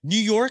 New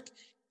York,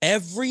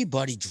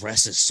 everybody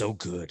dresses so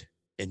good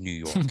in New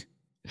York.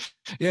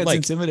 Yeah, it's Like,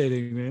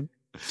 intimidating, man.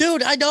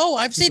 dude, I know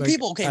I've It's seen like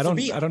people. Okay, for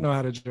me, I don't know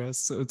how to dress,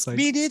 so it's like,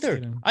 me you neither.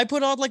 know, I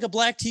put on like a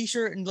black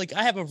t-shirt and like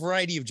I have a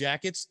variety of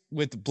jackets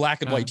with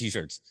black and white uh,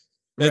 t-shirts.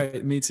 That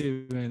right. Me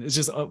too, man. It's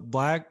just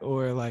black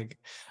or like,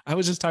 I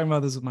was just talking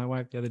about this with my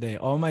wife the other day.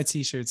 All my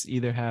t-shirts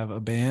either have a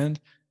band,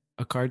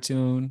 a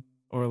cartoon,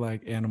 or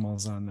like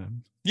animals on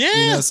them. You know,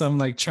 yeah, so I'm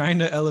like trying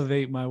to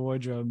elevate my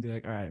wardrobe and be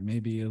like, all right,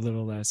 maybe a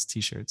little less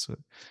t-shirts with,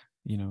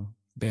 you know,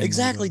 band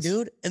exactly, logos.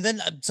 dude. And then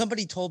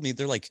somebody told me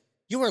they're like,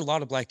 you wear a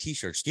lot of black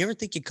t-shirts. Do you ever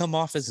think you come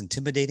off as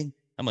intimidating?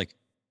 I'm like,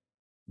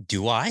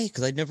 do I?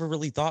 Because I never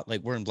really thought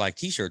like wearing black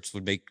t-shirts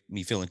would make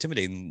me feel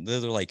intimidating. They're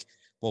like,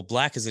 well,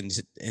 black is an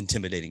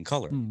intimidating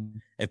color. Hmm.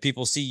 If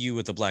people see you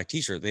with a black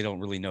t-shirt, they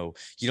don't really know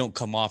you don't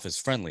come off as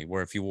friendly.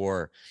 Where if you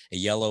wore a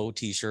yellow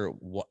t-shirt,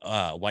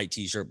 white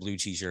t-shirt, blue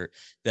t-shirt,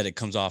 that it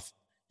comes off,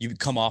 you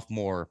come off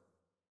more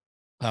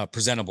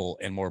presentable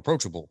and more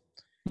approachable.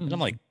 And I'm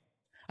like,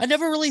 Hmm. I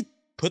never really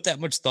put that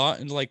much thought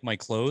into like my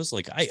clothes.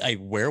 Like I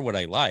wear what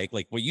I like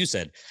what you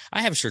said.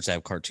 I have shirts that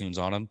have cartoons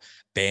on them,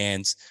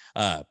 bands,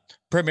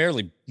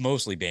 primarily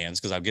mostly bands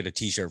because I'll get a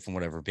t-shirt from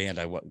whatever band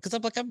I want. Because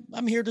I'm like,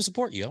 I'm here to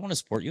support you. I want to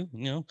support you,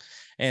 you know,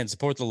 and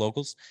support the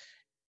locals.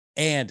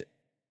 And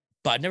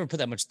but I never put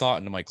that much thought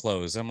into my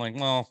clothes. I'm like,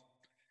 well,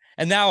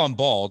 and now I'm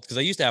bald because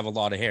I used to have a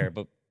lot of hair,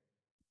 but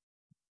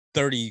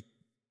 30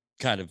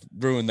 kind of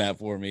ruined that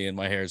for me, and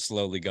my hair is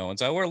slowly going.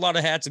 So I wear a lot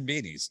of hats and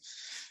beanies.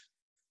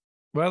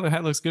 Well, the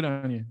hat looks good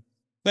on you.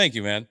 Thank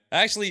you, man.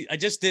 Actually, I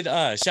just did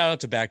shout out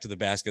to Back to the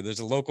Basket. There's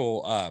a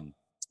local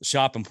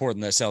shop in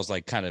Portland that sells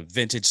like kind of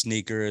vintage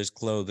sneakers,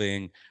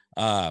 clothing,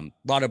 a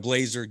lot of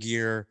Blazer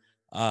gear,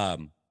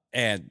 and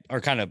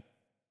are kind of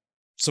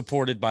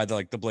supported by the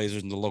like the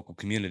Blazers in the local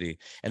community.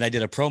 And I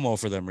did a promo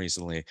for them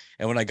recently.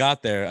 And when I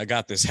got there, I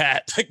got this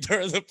hat like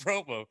during the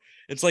promo.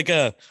 It's like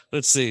a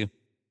let's see,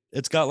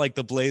 it's got like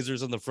the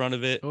Blazers on the front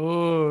of it.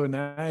 Oh,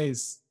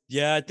 nice.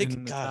 Yeah, I think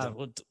And the God,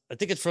 top. I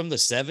think it's from the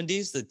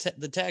 70s.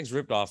 The tag's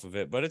ripped off of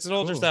it, but it's an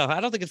older Cool. style.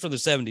 I don't think it's from the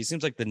 70s.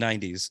 Seems like the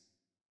 90s.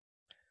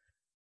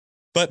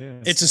 But Yeah,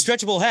 it's a so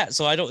stretchable hat,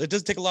 so it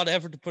doesn't take a lot of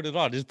effort to put it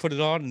on. Just put it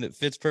on and it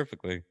fits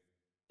perfectly.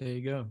 there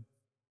you go.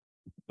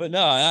 But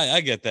no,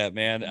 I get that,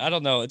 man. I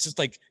don't know. It's just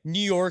like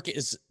New York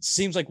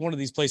seems like one of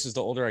these places.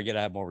 The older I get,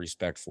 I have more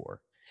respect for,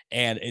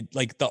 and it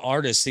like the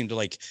artists seem to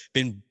like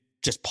been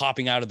just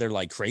popping out of there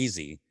like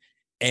crazy,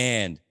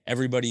 and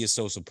everybody is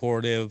so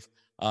supportive.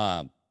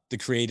 The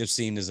creative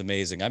scene is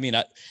amazing. I mean,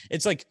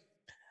 it's like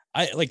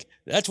I like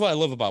that's what I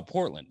love about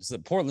Portland. Is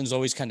that Portland's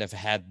always kind of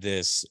had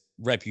this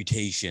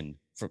reputation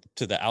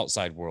to the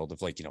outside world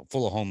of like,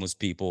 full of homeless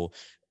people,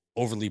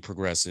 overly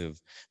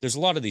progressive. There's a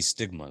lot of these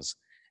stigmas.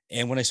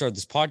 And when I started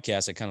this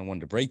podcast, I kind of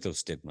wanted to break those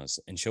stigmas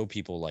and show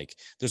people like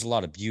there's a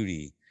lot of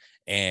beauty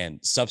and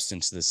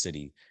substance to the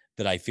city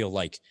that I feel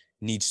like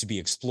needs to be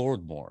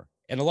explored more.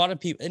 And a lot of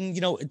people, and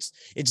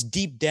it's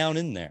deep down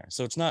in there.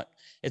 So it's not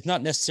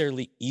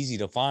necessarily easy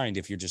to find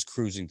if you're just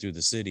cruising through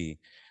the city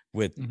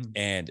with Mhm.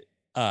 and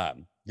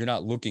you're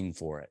not looking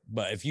for it.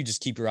 But if you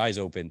just keep your eyes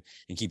open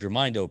and keep your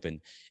mind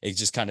open, it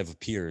just kind of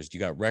appears. You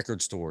got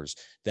record stores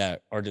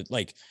that are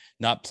like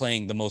not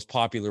playing the most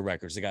popular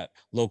records.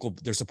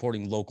 They're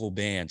supporting local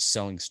bands,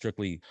 selling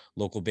strictly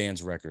local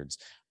bands records,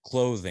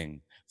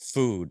 clothing,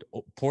 food.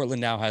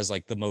 Portland now has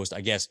like the most,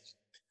 I guess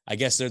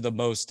they're the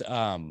most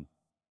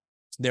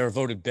they're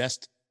voted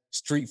best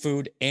street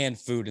food and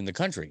food in the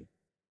country.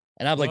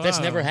 And I'm like, that's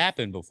never Wow,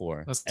 happened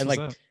before. that's And what's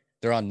like up.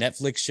 they're on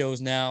Netflix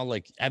shows now.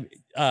 Like have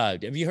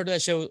you heard of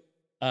that show?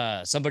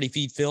 Somebody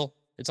Feed Phil?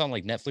 It's on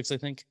like Netflix, I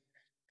think.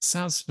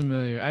 Sounds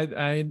familiar.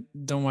 I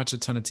don't watch a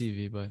ton of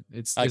TV, but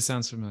Uh, it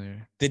sounds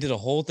familiar. they did a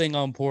whole thing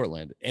on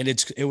Portland, and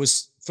it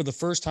was for the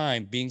first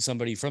time being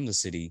somebody from the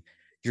city.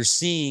 You're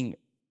seeing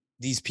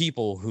these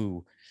people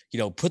who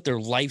put their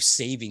life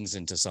savings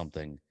into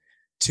something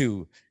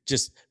to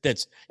just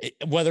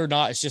whether or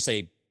not it's just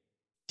a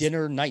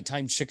dinner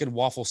nighttime chicken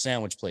waffle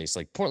sandwich place.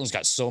 Like Portland's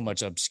got so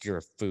much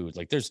obscure food.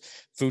 Like there's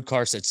food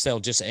carts that sell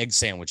just egg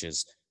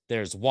sandwiches.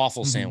 There's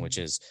waffle Mhm.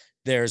 sandwiches.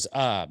 There's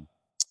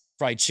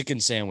fried chicken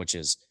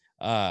sandwiches,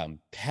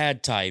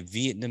 pad thai,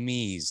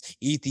 Vietnamese,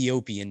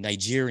 Ethiopian,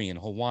 Nigerian,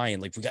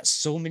 Hawaiian. Like we got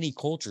so many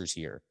cultures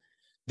here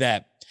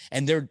that,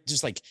 and they're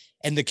just like,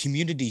 and the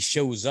community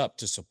shows up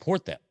to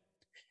support them.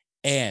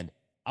 And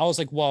I was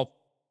like, well,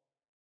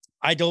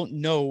 I don't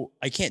know.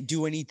 I can't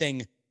do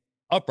anything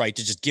upright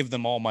to just give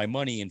them all my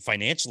money and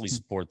financially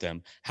support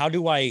them. How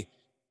do I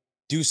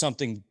do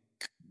something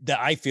that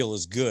I feel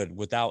is good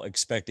without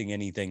expecting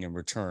anything in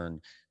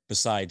return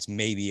besides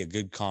maybe a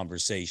good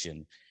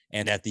conversation?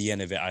 And at the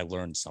end of it, I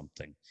learned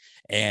something.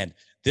 And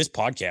this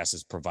podcast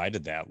has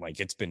provided that. Like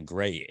it's been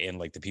great. And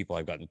like the people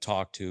I've gotten to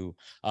talk to,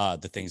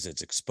 the things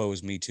it's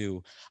exposed me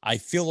to, I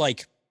feel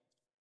like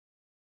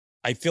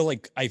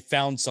I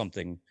found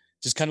something,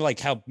 just kind of like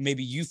how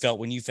maybe you felt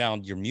when you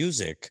found your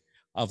music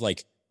of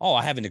like, oh,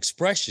 I have an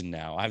expression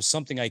now. I have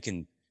something I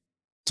can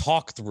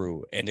talk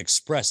through and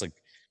express.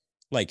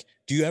 Like,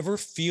 do you ever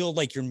feel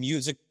like your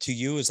music to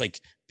you is like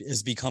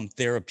has become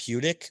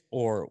therapeutic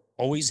or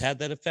always had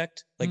that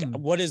effect? Like, Mm.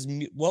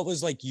 what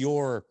was like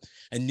your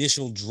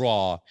initial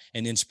draw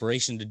and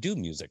inspiration to do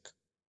music?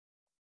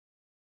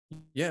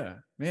 Yeah,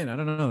 man, I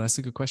don't know. That's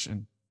a good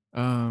question.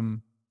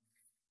 Um,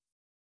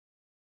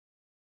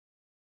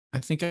 I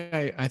think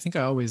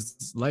I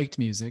always liked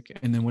music,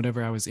 and then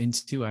whatever I was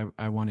into,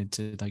 I wanted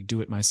to like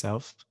do it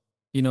myself.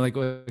 Like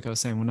I was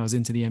saying, when I was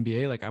into the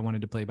NBA, like I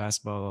wanted to play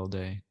basketball all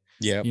day.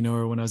 Yeah,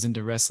 Or when I was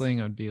into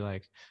wrestling, I'd be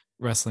like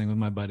wrestling with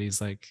my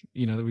buddies, like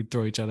we'd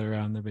throw each other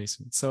around in the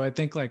basement. So I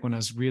think like when I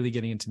was really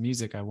getting into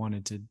music, I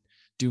wanted to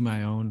do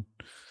my own,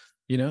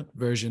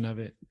 version of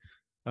it.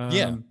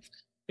 yeah, Um,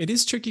 it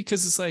is tricky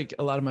because it's like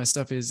a lot of my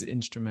stuff is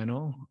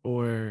instrumental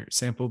or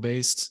sample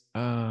based.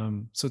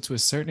 So to a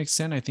certain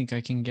extent, I think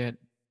I can get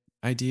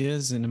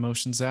ideas and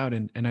emotions out.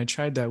 And I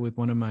tried that with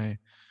one of my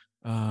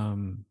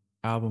um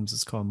albums.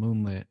 It's called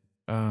Moonlit.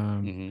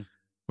 Um, hmm,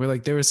 where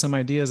like there were some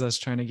ideas I was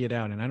trying to get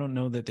out, and I don't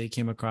know that they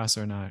came across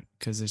or not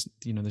because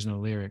there's no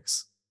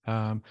lyrics.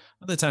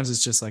 Other times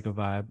it's just like a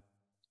vibe,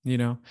 you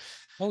know.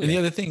 oh And the yeah,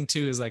 other thing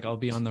too is like I'll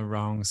be on the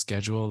wrong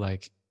schedule,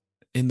 like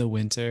in the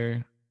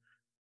winter,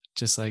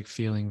 just like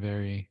feeling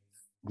very,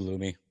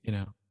 gloomy. you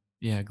know,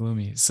 yeah,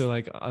 gloomy. So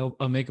like I'll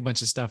make a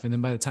bunch of stuff, and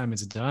then by the time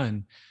it's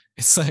done,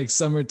 it's like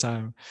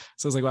summertime.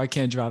 So it's like, well, I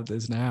can't drop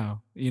this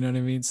now. You know what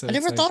I mean? So I it's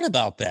never like, thought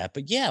about that,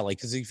 but yeah, like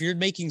because if you're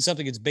making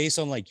something that's based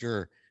on like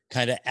your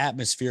kind of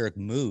atmospheric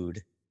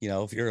mood,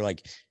 if you're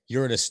like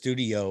you're in a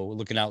studio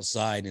looking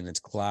outside and it's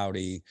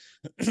cloudy,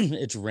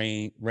 it's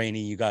rainy,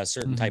 you got a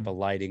certain type mhm. of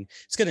lighting,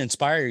 it's going to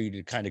inspire you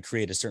to kind of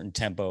create a certain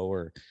tempo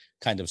or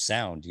kind of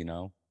sound.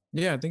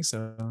 Yeah, I think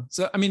so.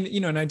 So I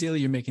mean, and ideally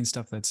you're making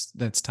stuff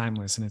that's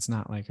timeless and it's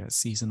not like a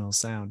seasonal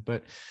sound.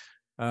 But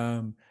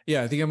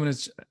yeah, I think I'm gonna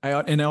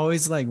I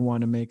always like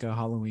want to make a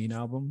Halloween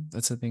album.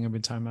 That's the thing I've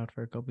been talking about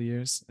for a couple of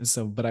years. And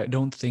so, but I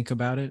don't think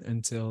about it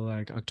until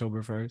like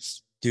October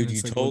 1st. And Dude, you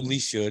it's like, well, totally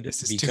should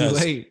this is too because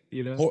late.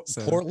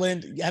 So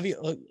Portland. Do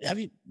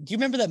you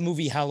remember that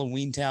movie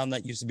Halloween Town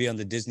that used to be on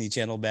the Disney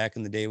Channel back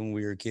in the day when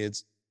we were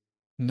kids?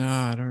 no,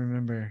 I don't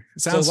remember.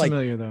 It So sounds like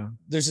familiar though.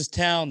 there's this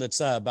town that's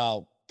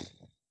about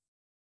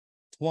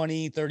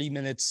 20-30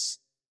 minutes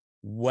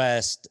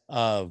west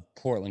of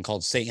Portland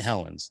called St.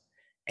 Helens.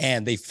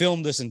 And they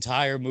filmed this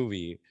entire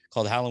movie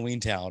called Halloween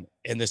Town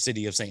in the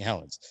city of St.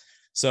 Helens.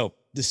 So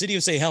the city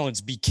of St.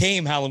 Helens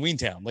became Halloween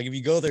Town. Like if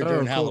you go there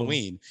during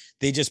Halloween,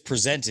 they just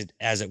present it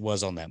as it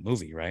was on that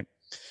movie, right?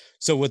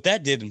 So what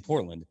that did in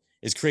Portland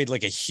is create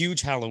like a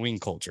huge Halloween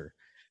culture.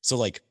 So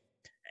like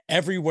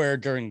everywhere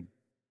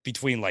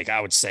between like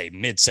I would say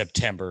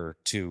mid-September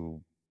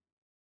to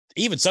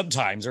even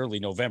sometimes early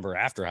November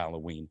after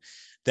Halloween,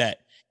 that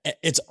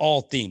it's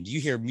all themed. You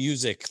hear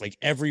music, like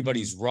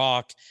everybody's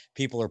rock.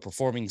 People are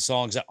performing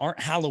songs that aren't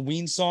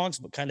Halloween songs,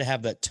 but kind of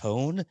have that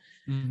tone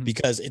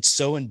because it's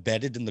so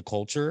embedded in the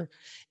culture.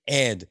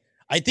 And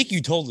I think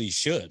you totally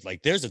should.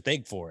 Like, there's a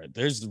thing for it.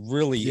 There's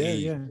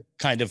really a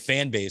kind of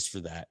fan base for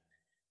that.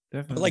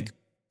 Definitely. But like,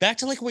 back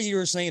to like what you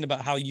were saying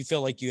about how you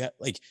feel like you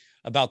like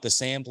about the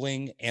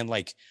sampling and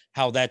like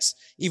how that's,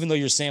 even though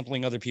you're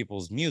sampling other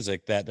people's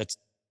music, that's,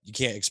 you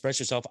can't express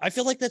yourself. I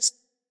feel like that's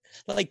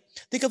like,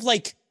 think of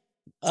like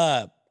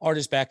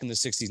artists back in the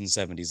 60s and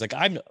 70s. Like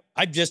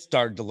I've just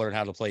started to learn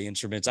how to play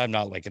instruments. I'm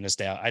not like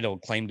I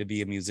don't claim to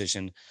be a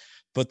musician,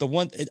 but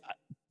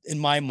in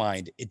my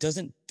mind, it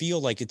doesn't feel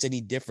like it's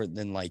any different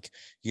than like,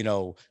 you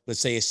know, let's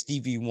say a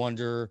Stevie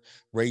Wonder,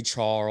 Ray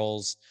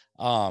Charles,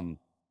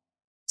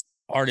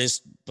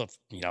 artist,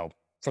 you know,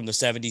 from the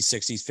 70s,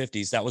 60s,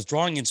 50s that was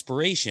drawing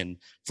inspiration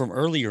from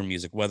earlier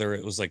music, whether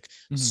it was like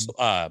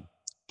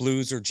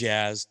blues or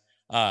jazz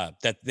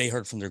that they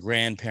heard from their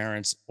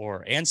grandparents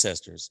or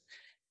ancestors.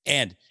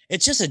 And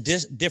it's just a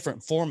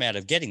different format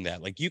of getting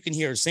that. Like you can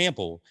hear a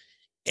sample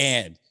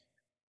and,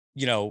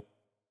 you know,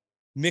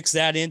 mix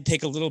that in,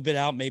 take a little bit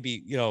out,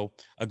 maybe, you know,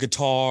 a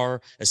guitar,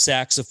 a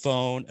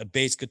saxophone, a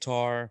bass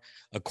guitar,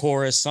 a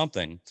chorus,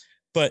 something,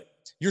 but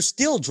you're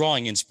still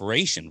drawing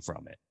inspiration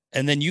from it.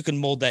 And then you can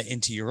mold that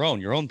into your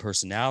own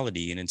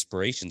personality, and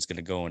inspiration is going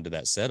to go into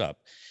that setup.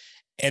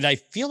 And I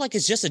feel like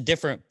it's just a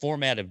different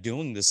format of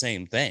doing the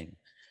same thing.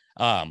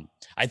 I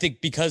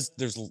think because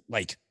there's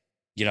like,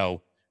 you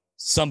know,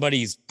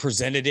 somebody's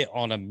presented it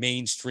on a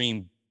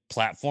mainstream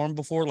platform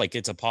before, like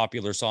it's a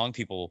popular song,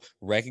 people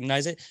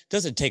recognize it,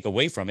 doesn't take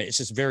away from it. It's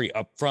just very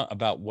upfront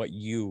about what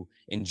you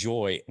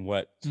enjoy and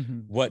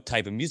what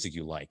type of music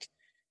you like.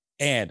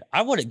 And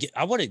I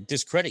wouldn't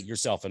discredit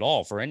yourself at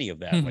all for any of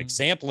that. Like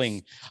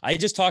sampling, I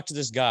just talked to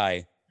this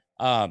guy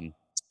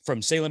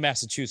from Salem,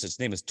 Massachusetts. His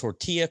name is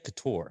Tortilla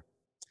Couture.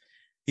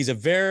 He's a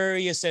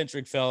very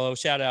eccentric fellow.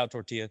 Shout out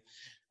Tortilla.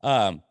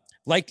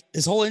 Like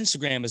his whole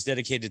Instagram is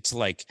dedicated to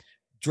like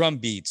drum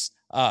beats,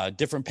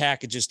 different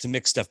packages to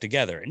mix stuff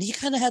together. And he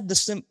kind of had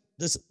this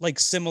like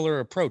similar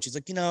approach. He's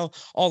like, you know,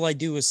 all I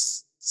do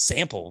is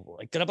sample.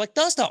 Like, and I'm like,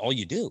 that's not all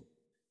you do.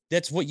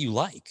 That's what you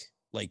like.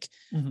 Like,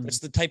 that's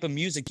the type of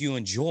music you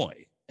enjoy.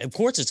 Of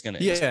course it's going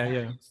to.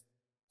 Yeah.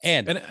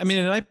 And I mean,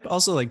 and I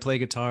also like play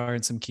guitar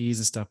and some keys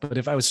and stuff, but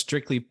if I was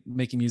strictly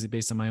making music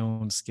based on my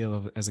own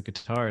skill as a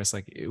guitarist,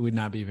 like it would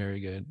not be very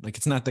good. Like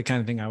it's not the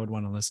kind of thing I would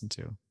want to listen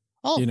to,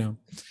 you know?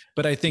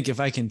 But I think if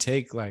I can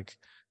take like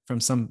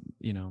from some,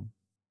 you know,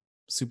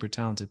 super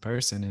talented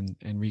person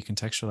and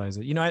recontextualize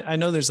it, you know, I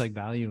know there's like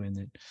value in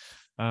it.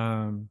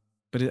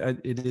 But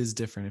it is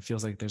different. It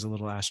feels like there's a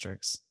little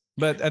asterisk,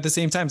 but at the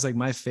same time, it's like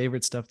my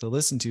favorite stuff to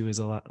listen to is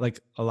a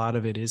lot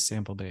of it is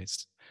sample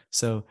based.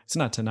 So it's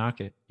not to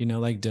knock it, you know,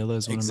 like Dilla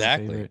is one of my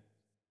favorite,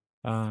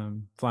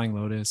 Flying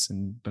Lotus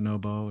and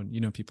Bonobo and, you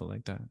know, people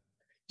like that.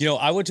 You know,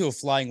 I went to a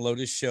Flying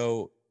Lotus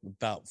show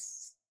about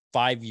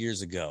 5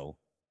 years ago.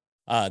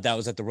 That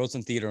was at the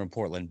Roseland Theater in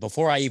Portland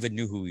before I even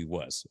knew who he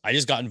was. I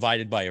just got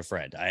invited by a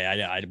friend.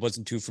 I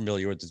wasn't too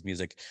familiar with his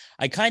music.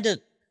 I kind of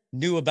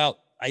knew about,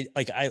 I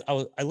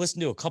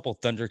listened to a couple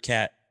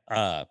Thundercat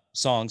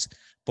songs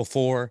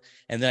before,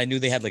 and then I knew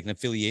they had like an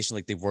affiliation,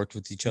 like they've worked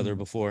with each other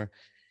before.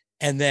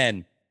 And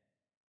then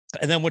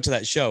went to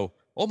that show.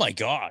 Oh my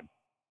God.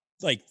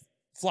 Like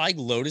Flying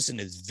Lotus and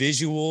his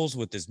visuals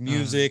with his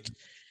music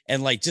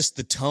and like just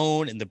the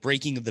tone and the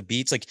breaking of the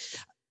beats. Like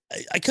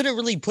I couldn't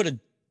really put a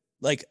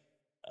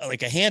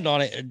hand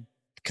on it and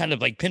kind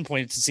of like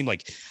pinpoint it to seem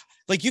like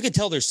you could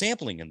tell there's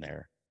sampling in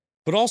there,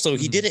 but also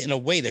he did it in a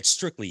way that's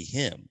strictly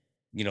him,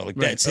 you know, like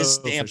that's his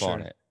stamp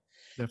on it.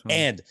 Definitely.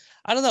 And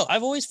I don't know.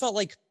 I've always felt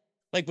like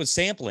with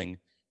sampling,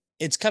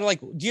 it's kind of like,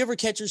 do you ever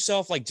catch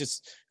yourself like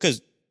just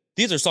because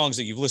these are songs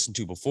that you've listened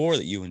to before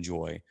that you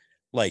enjoy?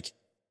 Like,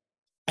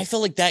 I feel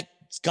like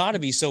that's got to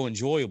be so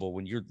enjoyable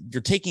when you're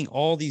taking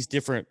all these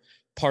different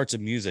parts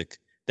of music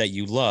that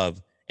you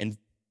love and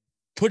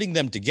putting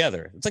them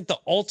together. It's like the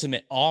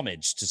ultimate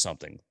homage to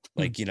something.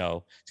 Like, you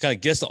know, it's kind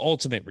of gets the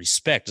ultimate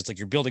respect. It's like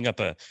you're building up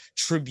a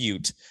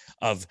tribute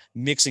of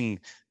mixing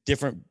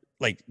different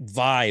like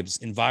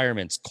vibes,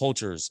 environments,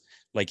 cultures,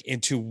 like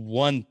into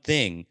one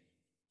thing.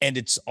 And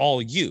it's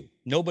all you.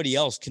 Nobody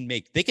else can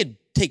make. They could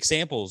take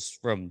samples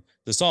from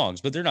the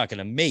songs, but they're not going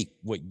to make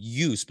what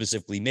you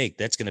specifically make.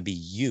 That's going to be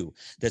you.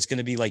 That's going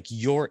to be like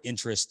your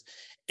interest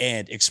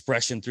and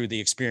expression through the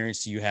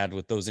experience you had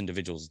with those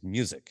individuals'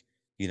 music.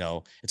 You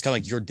know, it's kind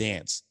of like your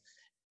dance.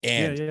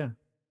 And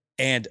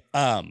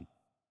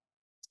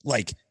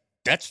like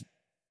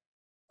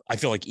I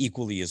feel like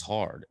equally as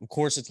hard. Of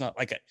course, it's not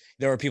like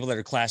there are people that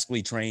are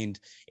classically trained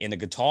in a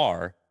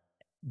guitar,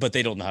 but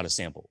they don't know how to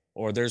sample.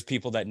 Or there's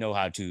people that know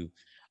how to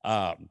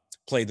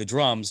play the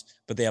drums,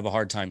 but they have a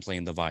hard time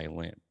playing the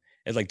violin.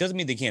 It like doesn't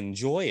mean they can't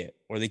enjoy it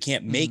or they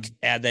can't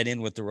add that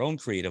in with their own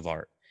creative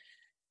art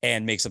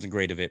and make something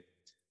great of it.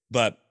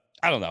 But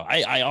I don't know.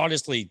 I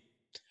honestly,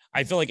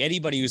 I feel like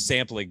anybody who's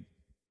sampling,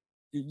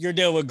 you're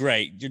doing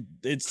great.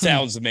 It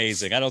sounds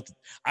amazing.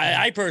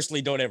 I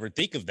personally don't ever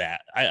think of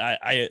that.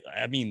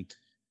 I mean,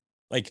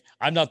 like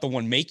I'm not the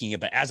one making it,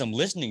 but as I'm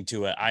listening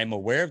to it, I'm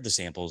aware of the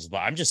samples, but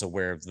I'm just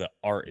aware of the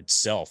art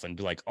itself and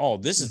be like, oh,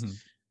 this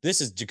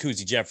is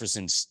Jacuzzi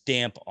Jefferson's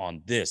stamp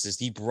on this. Is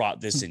he brought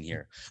this in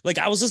here? Like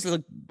I was just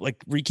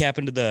like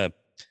recapping to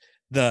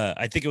the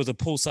I think it was a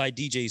poolside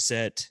DJ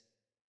set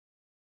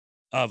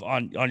of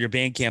on your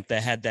Bandcamp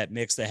that had that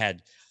mix that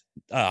had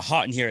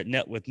Hot in Here at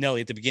Net with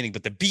Nelly at the beginning,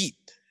 but the beat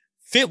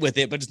fit with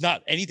it, but it's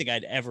not anything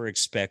I'd ever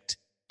expect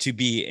to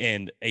be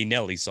in a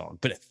Nelly song,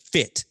 but it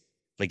fit.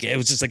 Like it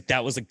was just like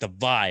that was like the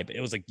vibe. It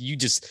was like you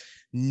just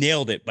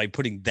nailed it by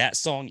putting that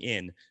song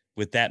in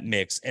with that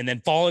mix and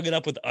then following it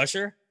up with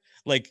Usher.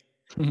 Like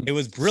it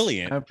was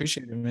brilliant. I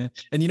appreciate it, man.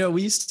 And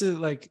we used to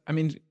like, I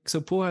mean,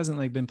 so Pool hasn't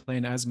like been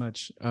playing as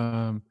much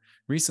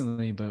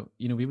recently, but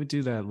we would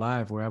do that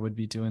live where I would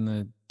be doing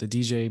the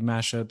DJ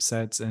mashup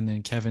sets and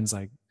then Kevin's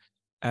like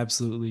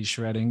absolutely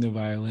shredding the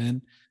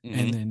violin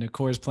and then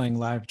Nicore's playing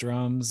live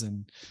drums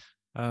and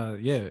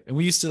and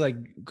we used to like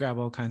grab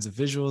all kinds of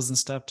visuals and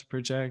stuff to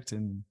project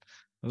and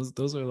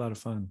those were a lot of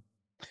fun.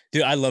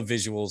 Dude, I love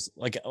visuals.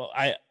 Like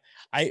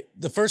I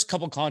the first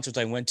couple concerts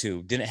I went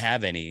to didn't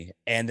have any,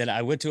 and then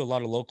I went to a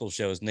lot of local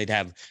shows and they'd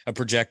have a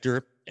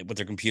projector with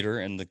their computer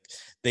and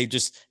they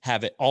just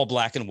have it all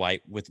black and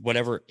white with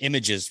whatever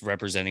images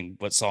representing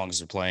what songs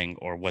they're playing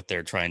or what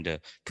they're trying to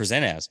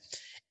present as.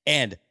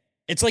 And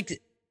it's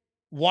like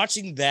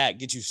watching that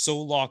get you so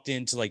locked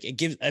into like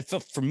it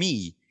felt for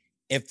me,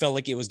 it felt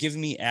like it was giving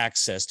me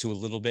access to a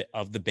little bit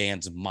of the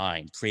band's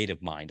mind,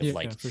 creative mind of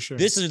like, for sure.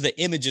 This is the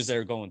images that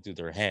are going through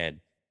their head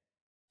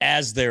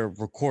as they're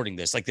recording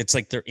this. Like, it's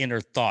like their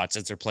inner thoughts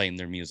as they're playing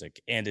their music.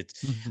 And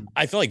it's,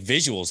 I feel like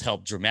visuals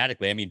help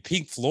dramatically. I mean,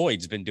 Pink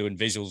Floyd's been doing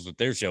visuals with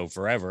their show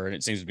forever and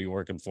it seems to be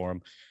working for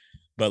them.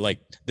 But like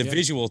the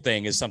visual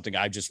thing is something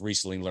I've just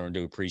recently learned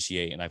to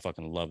appreciate and I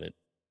fucking love it.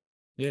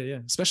 Yeah.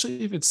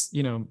 Especially if it's,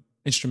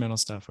 instrumental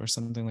stuff or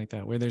something like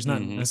that, where there's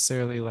not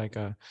necessarily like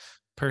a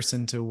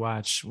person to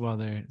watch while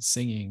they're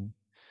singing.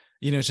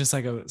 It's just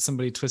like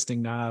somebody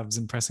twisting knobs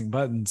and pressing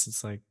buttons.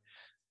 It's like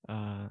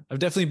I've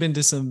definitely been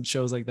to some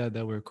shows like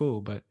that were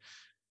cool, but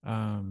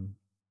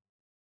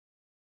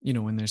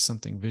when there's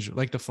something visual,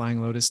 like the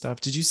Flying Lotus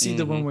stuff. Did you see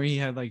the one where he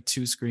had like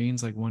two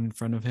screens, like one in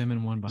front of him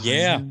and one behind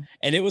him?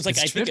 And it was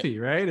like, it's trippy,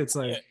 right? It's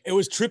like it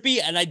was trippy,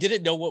 and I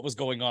didn't know what was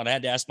going on. I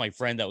had to ask my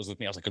friend that was with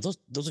me. I was like,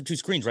 those are two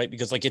screens, right?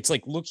 Because like it's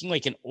like looking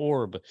like an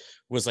orb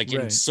was like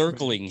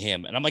encircling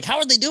him, and I'm like, how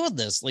are they doing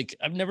this? Like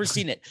I've never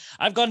seen it.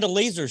 I've gone to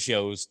laser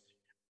shows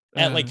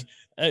at like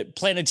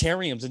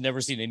planetariums and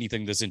never seen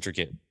anything this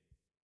intricate.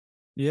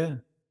 Yeah,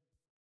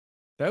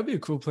 that would be a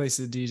cool place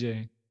to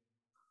DJ.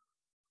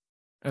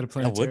 At a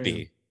planetarium. That would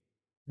be.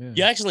 Yeah.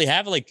 You actually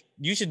have like,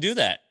 you should do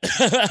that.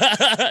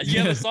 You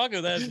have a song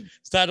of that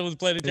title with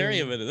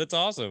Planetarium in it. That's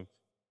awesome.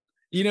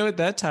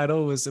 That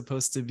title was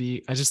supposed to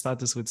be, I just thought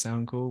this would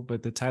sound cool,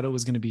 but the title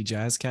was going to be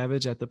Jazz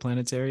Cabbage at the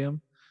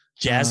Planetarium.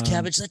 Jazz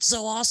Cabbage, that's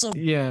so awesome.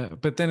 Yeah,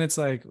 but then it's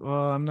like,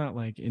 well, I'm not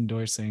like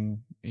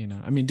endorsing,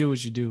 I mean, do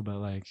what you do, but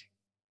like,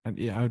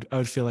 I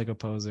would feel like a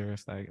poser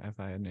if I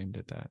had named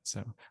it that.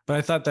 So, but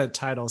I thought that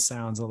title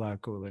sounds a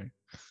lot cooler.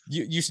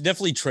 You should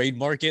definitely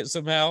trademark it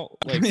somehow.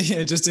 Like,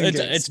 just in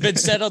case. It's been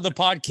said on the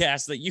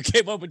podcast that you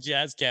came up with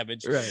Jazz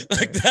Cabbage. Right.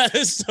 Like that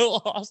is so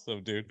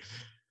awesome, dude.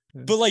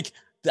 Yeah. But like,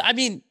 I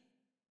mean,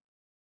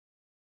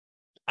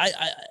 I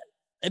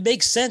it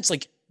makes sense.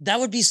 Like that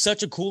would be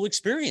such a cool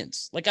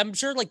experience. Like I'm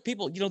sure like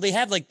people, they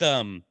have like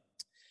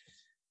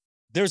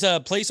there's a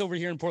place over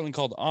here in Portland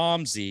called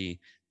OMSI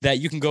that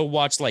you can go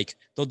watch. Like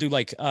they'll do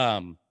like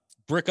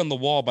Brick on the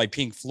Wall by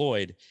Pink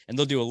Floyd, and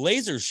they'll do a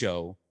laser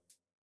show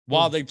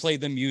while they play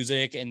the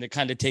music, and it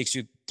kind of takes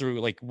you through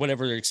like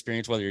whatever their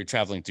experience, whether you're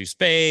traveling through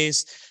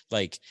space,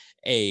 like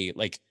kind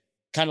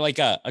of like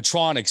a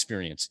Tron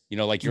experience,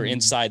 like you're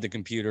inside the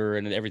computer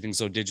and everything's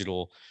so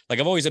digital. Like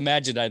I've always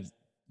imagined I'd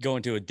go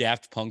into a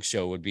Daft Punk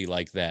show would be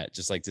like that,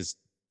 just like this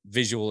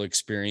visual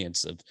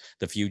experience of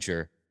the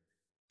future.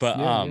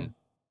 But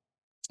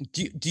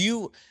do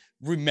you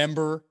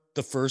remember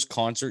the first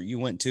concert you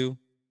went to?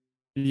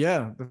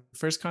 Yeah, the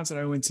first concert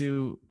I went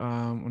to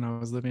when I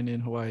was living in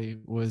Hawaii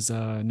was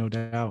No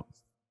Doubt.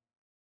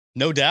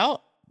 No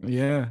Doubt?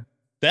 Yeah.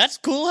 That's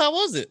cool. How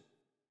was it?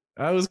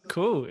 It was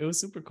cool. It was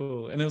super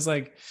cool. And it was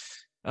like,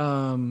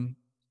 I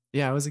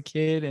was a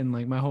kid and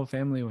like my whole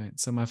family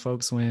went. So my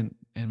folks went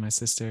and my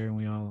sister, and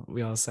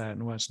we all sat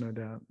and watched No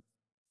Doubt.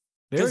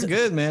 They were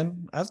good,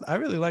 man. I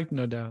really liked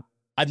No Doubt.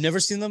 I've never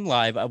seen them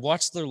live. I've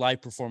watched their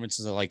live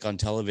performances like on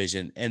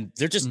television, and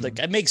they're just like,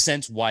 it makes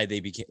sense why they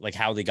became like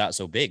how they got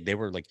so big. They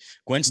were like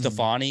Gwen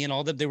Stefani and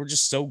all that. They were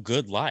just so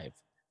good live.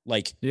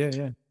 Like,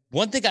 Yeah.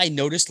 one thing I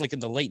noticed like in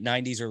the late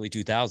 90s, early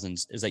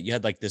 2000s is that you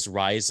had like this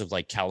rise of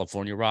like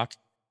California rock,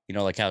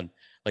 like how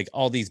like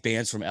all these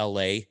bands from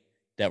LA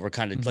that were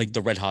kind of like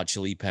the Red Hot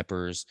Chili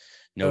Peppers,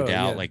 no Oh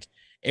doubt. yeah. Like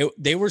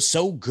they were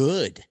so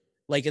good.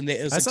 Like, and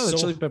it was I like saw the so.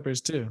 Chili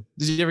Peppers too.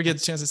 Did you ever get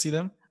the chance to see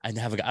them? I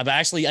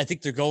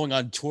think they're going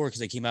on tour because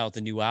they came out with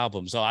a new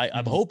album. So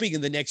I'm hoping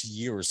in the next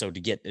year or so to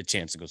get a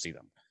chance to go see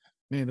them.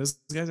 Man, those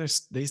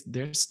guys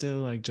they're still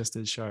like just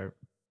as sharp.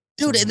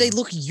 Dude, somehow. and they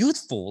look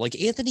youthful. Like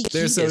Anthony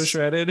They're Kiedis. so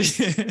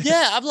shredded.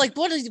 Yeah, I'm like,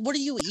 what are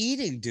you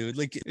eating, dude?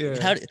 Like,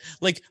 Yeah.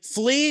 like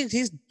Flea,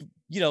 he's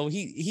he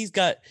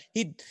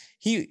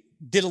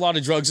did a lot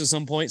of drugs at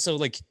some point, so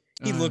like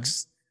he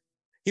looks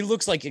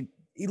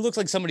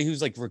like somebody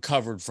who's like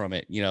recovered from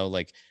it,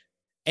 like.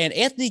 And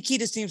Anthony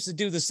Kiedis seems to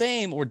do the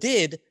same, or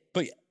did,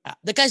 but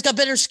the guy's got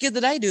better skin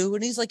than I do,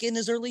 and he's like in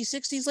his early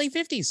 60s, late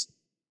 50s.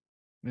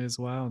 It's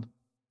wild.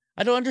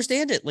 I don't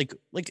understand it. Like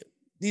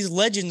these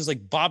legends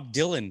like Bob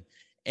Dylan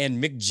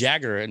and Mick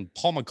Jagger and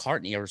Paul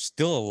McCartney are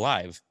still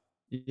alive.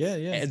 Yeah.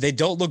 And they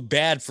don't look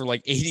bad for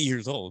like 80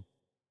 years old.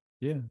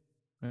 Yeah.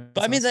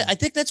 But I mean, awesome. I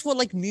think that's what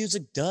like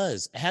music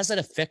does. It has that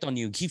effect on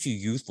you. It keeps you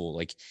youthful.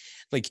 Like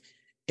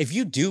if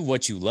you do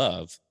what you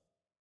love,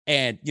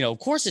 and of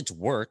course it's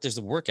work. There's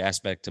the work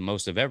aspect to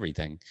most of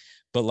everything,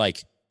 but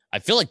like I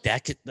feel like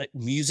that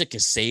music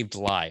has saved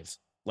lives.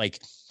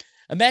 Like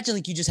imagine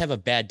like you just have a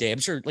bad day. I'm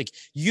sure like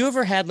you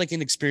ever had like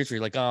an experience where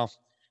you're like, oh,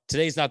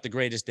 today's not the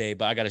greatest day,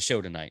 but I got a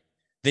show tonight.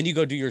 Then you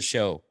go do your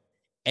show,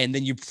 and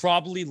then you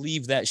probably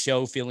leave that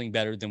show feeling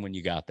better than when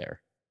you got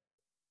there.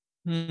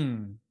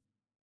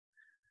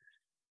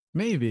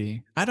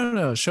 Maybe. I don't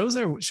know. Shows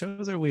are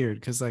weird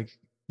because like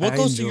what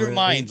goes through your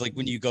mind like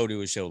when you go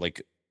to a show?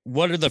 Like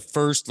what are the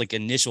first like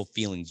initial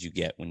feelings you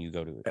get when you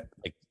go to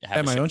like have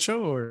at my own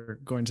show or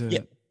going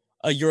to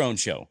your own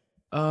show?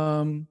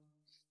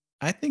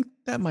 I think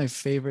that my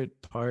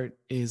favorite part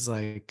is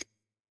like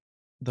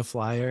the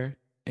flyer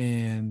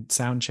and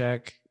sound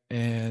check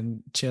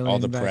and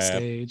chilling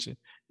backstage. Prep.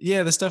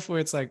 Yeah, the stuff where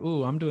it's like,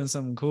 ooh, I'm doing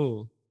something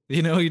cool.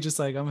 You just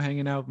like I'm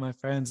hanging out with my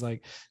friends,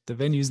 like the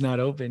venue's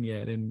not open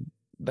yet, and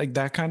like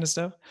that kind of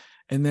stuff.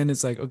 And then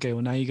it's like, okay,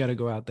 well now you got to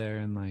go out there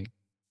and like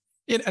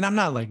and I'm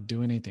not like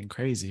doing anything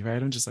crazy,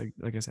 right? I'm just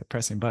like I said,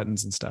 pressing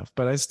buttons and stuff.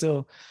 But I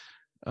still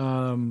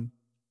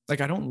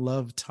like I don't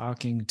love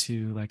talking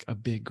to like a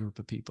big group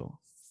of people.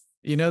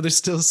 There's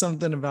still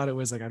something about it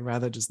where it's like I'd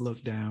rather just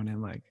look down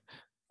and like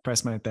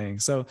press my thing.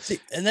 So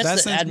and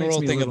that's the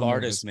admirable thing of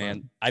artists,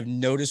 man. I've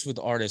noticed with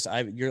artists,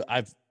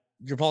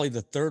 you're probably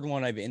the third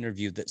one I've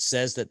interviewed that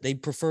says that they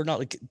prefer not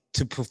like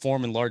to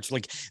perform in large,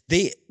 like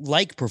they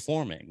like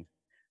performing,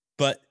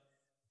 but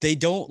they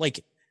don't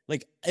like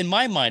in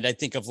my mind, I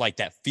think of like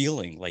that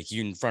feeling, like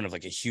you in front of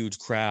like a huge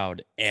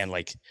crowd and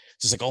like,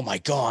 just like, oh my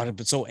God, I've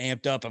been so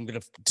amped up. I'm going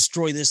to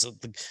destroy this,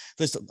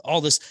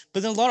 all this.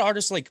 But then a lot of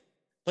artists like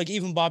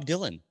even Bob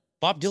Dylan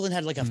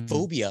had like a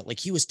phobia. Like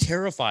he was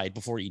terrified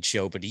before each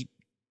show, but he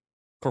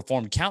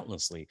performed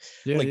countlessly.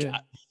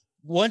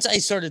 Once I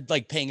started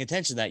like paying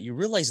attention to that, you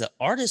realize that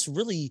artists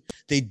really,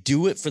 they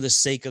do it for the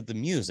sake of the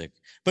music,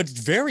 but it's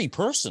very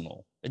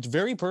personal. It's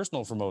very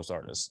personal for most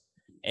artists.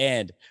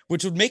 And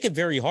which would make it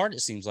very hard,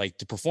 it seems like,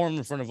 to perform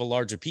in front of a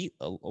large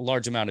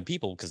amount of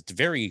people, because it's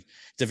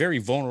a very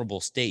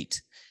vulnerable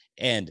state.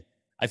 And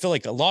I feel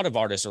like a lot of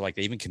artists are like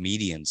that, even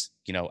comedians,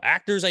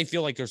 actors, I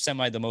feel like are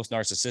semi the most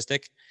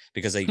narcissistic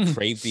because they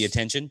crave the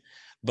attention.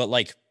 But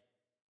like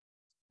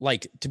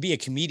to be a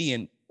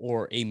comedian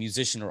or a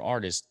musician or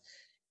artist,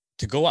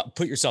 to go out,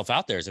 put yourself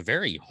out there is a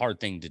very hard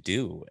thing to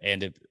do.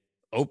 And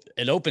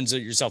it opens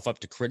yourself up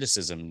to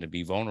criticism, to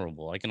be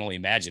vulnerable. I can only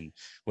imagine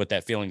what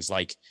that feeling's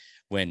like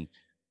when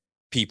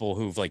people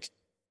who've like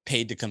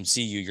paid to come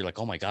see you, you're like,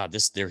 oh my God,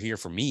 they're here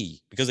for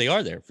me, because they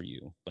are there for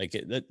you. Like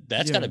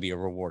that's got to be a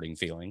rewarding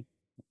feeling,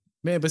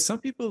 man. But some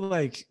people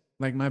like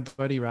my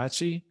buddy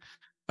Rachi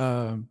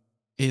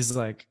is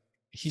like,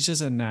 he's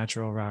just a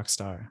natural rock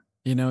star,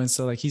 and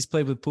so like he's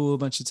played with Pool a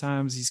bunch of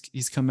times.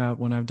 He's come out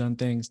when I've done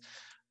things.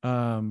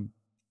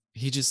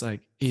 He just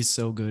like is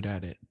so good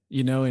at it,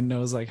 and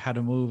knows like how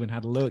to move and how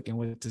to look and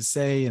what to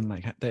say and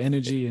like the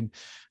energy. And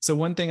so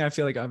one thing I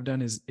feel like I've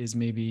done is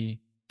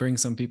maybe bring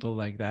some people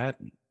like that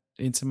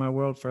into my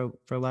world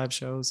for live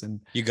shows. And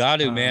you got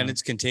to, man,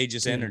 it's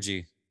contagious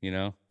energy,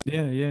 Yeah.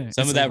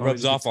 Some of that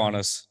rubs off on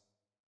us.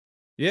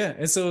 Yeah.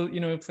 And so,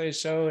 we play a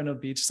show and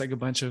it'll be just like a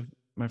bunch of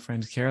my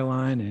friends,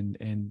 Caroline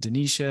and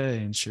Denisha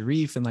and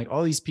Sharif and like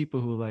all these people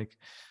who like,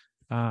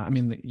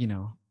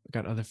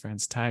 got other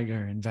friends,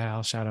 Tiger and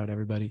Val, shout out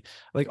everybody,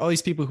 like all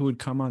these people who would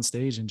come on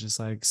stage and just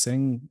like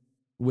sing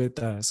with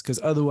us, because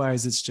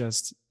otherwise it's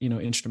just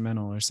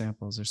instrumental or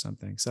samples or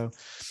something. So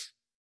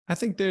I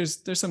think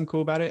there's something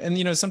cool about it.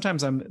 And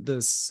sometimes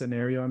the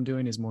scenario I'm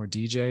doing is more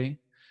DJ,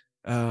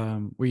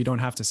 where you don't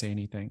have to say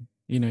anything,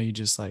 you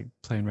just like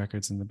playing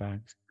records in the back.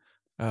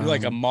 You're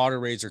like a Um,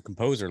 moderator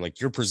composer. Like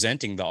you're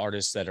presenting the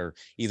artists that are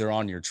either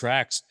on your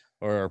tracks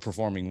or are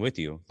performing with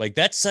you. Like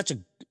that's such a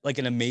like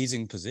an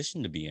amazing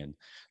position to be in.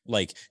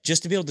 Like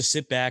just to be able to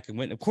sit back and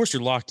win. Of course,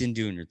 you're locked in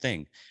doing your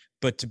thing,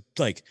 but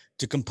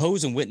to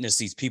compose and witness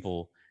these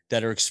people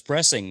that are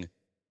expressing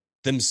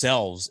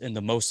themselves in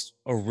the most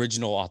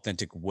original,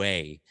 authentic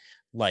way.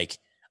 Like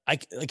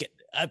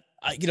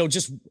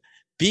just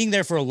being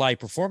there for a live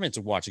performance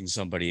or watching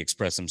somebody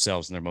express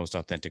themselves in their most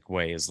authentic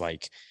way is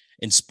like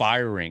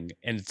inspiring,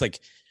 and it's like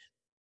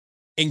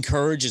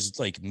encourages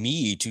like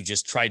me to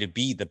just try to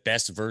be the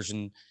best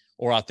version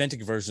or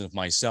authentic version of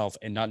myself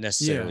and not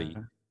necessarily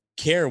yeah.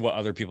 care what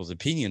other people's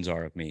opinions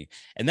are of me.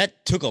 And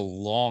that took a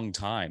long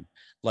time.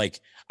 Like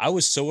I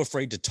was so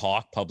afraid to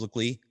talk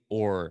publicly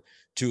or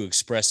to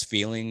express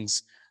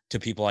feelings to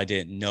people I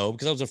didn't know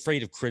because I was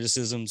afraid of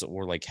criticisms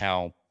or like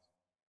how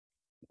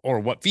or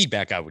what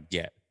feedback I would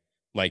get.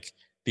 Like,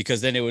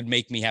 because then it would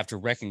make me have to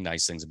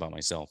recognize things about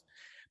myself.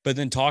 But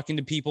then talking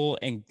to people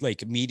and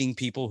like meeting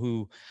people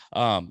who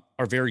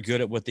are very good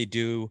at what they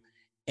do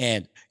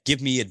and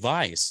give me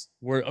advice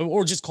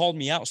or just called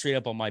me out straight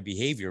up on my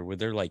behavior where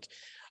they're like,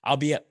 I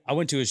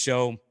went to a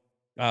show,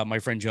 my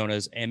friend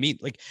Jonas and me,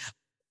 like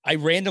I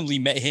randomly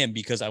met him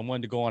because I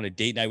wanted to go on a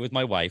date night with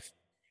my wife.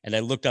 And I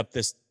looked up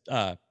this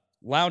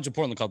lounge in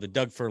Portland called the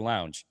Doug Fir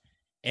Lounge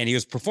and he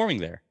was performing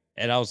there.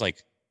 And I was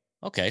like,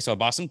 okay. So I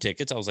bought some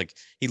tickets. I was like,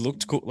 he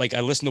looked cool. Like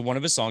I listened to one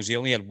of his songs. He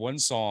only had one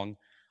song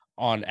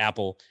on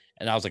Apple.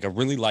 And I was like, I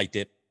really liked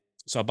it.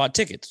 So I bought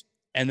tickets.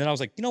 And then I was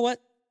like, you know what?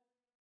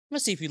 I'm gonna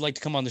see if he'd like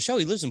to come on the show.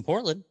 He lives in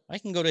Portland. I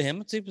can go to him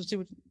and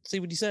see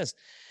what he says.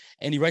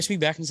 And he writes me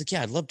back and he's like,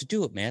 yeah, I'd love to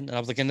do it, man. And I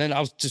was like, and then I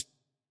was just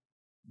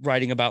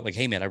writing about like,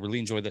 hey man, I really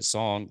enjoyed that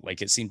song.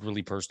 Like it seemed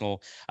really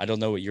personal. I don't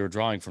know what you're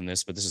drawing from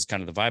this, but this is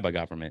kind of the vibe I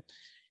got from it.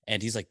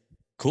 And he's like,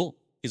 cool.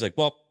 He's like,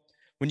 well,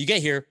 when you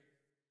get here,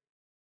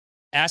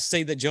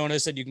 say that Jonah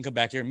said you can come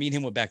back here. Me and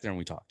him went back there and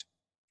we talked.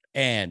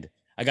 And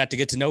I got to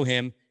get to know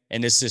him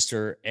and his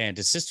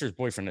sister's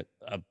boyfriend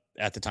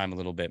at the time a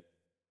little bit.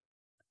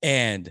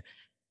 And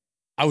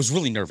I was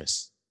really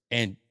nervous.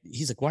 And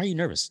he's like, why are you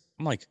nervous?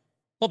 I'm like,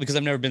 well, because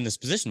I've never been in this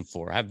position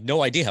before. I have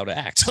no idea how to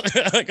act.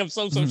 Like I'm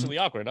so Mhm. socially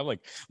awkward. I'm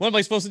like, what am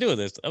I supposed to do with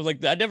this? I was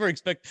like, I never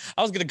expect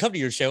I was gonna come to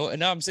your show and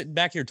now I'm sitting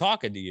back here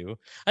talking to you.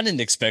 I didn't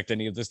expect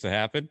any of this to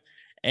happen.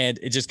 And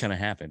it just kind of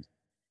happened.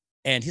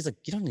 And he's like,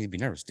 you don't need to be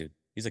nervous, dude.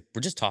 He's like,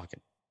 we're just talking.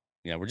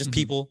 We're just Mhm.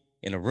 people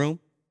in a room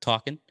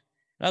talking.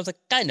 And I was like,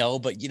 I know,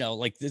 but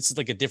like this is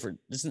like a different.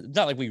 This is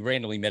not like we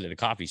randomly met at a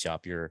coffee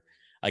shop. You're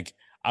like,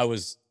 I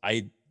was,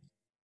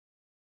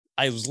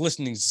 I was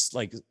listening to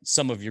like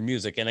some of your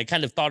music, and I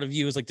kind of thought of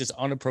you as like this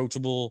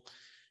unapproachable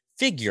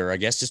figure, I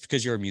guess, just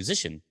because you're a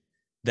musician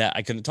that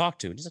I couldn't talk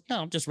to. And he's like,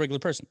 no, I'm just a regular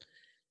person.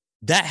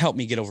 That helped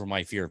me get over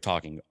my fear of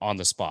talking on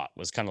the spot.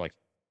 Was kind of like,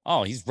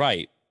 oh, he's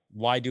right.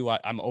 Why do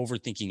I'm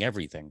overthinking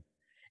everything?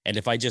 And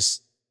if I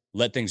just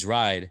let things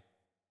ride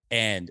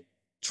and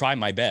try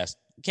my best,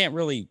 you can't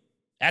really,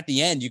 at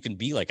the end, you can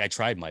be like, I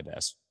tried my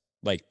best.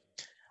 Like,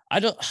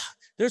 I don't,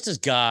 there's this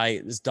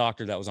guy, this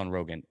doctor that was on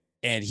Rogan,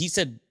 and he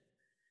said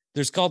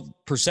there's called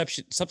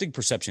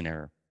perception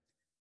error.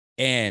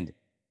 And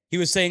he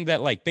was saying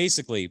that, like,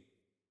 basically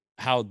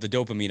how the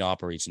dopamine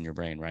operates in your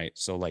brain, right?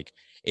 So, like,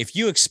 if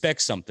you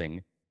expect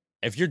something,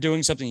 if you're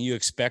doing something you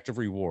expect a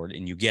reward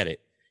and you get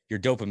it, your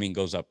dopamine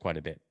goes up quite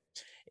a bit.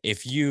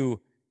 If you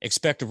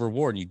expect a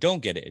reward and you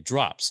don't get it, it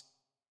drops.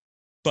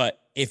 But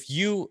if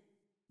you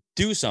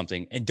do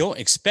something and don't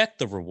expect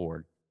the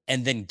reward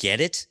and then get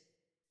it,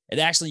 it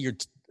actually your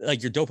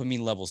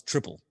dopamine levels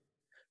triple.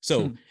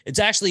 So Hmm. it's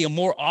actually a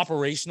more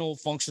operational,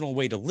 functional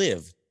way to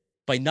live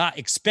by not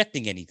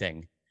expecting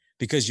anything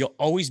because you'll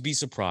always be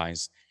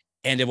surprised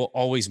and it will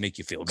always make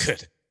you feel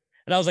good.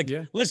 And I was like,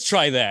 Yeah. let's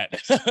try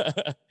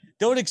that.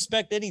 Don't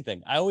expect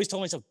anything. I always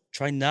told myself,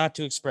 try not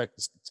to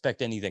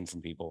expect anything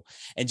from people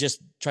and just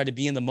try to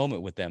be in the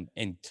moment with them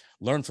and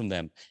learn from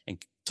them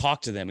and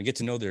talk to them and get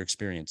to know their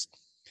experience.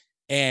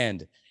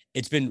 And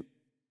it's been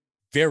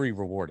very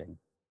rewarding.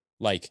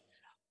 Like,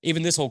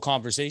 even this whole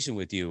conversation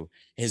with you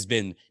has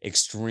been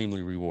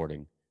extremely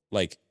rewarding.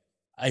 Like,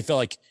 I felt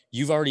like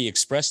you've already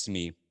expressed to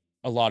me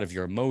a lot of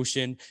your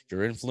emotion,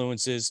 your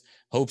influences,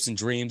 hopes and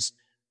dreams,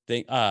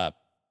 the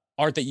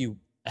art that you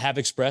have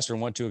expressed or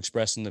want to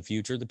express in the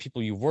future, the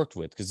people you've worked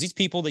with. Because these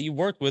people that you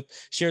worked with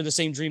share the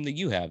same dream that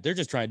you have. They're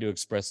just trying to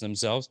express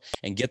themselves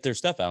and get their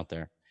stuff out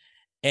there.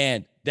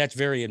 And that's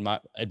very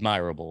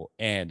admirable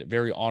and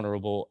very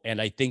honorable. And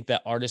I think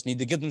that artists need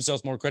to give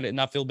themselves more credit and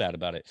not feel bad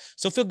about it.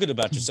 So feel good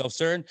about yourself,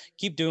 sir, and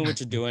keep doing what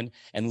you're doing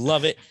and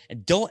love it.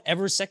 And don't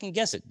ever second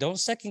guess it. Don't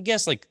second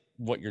guess like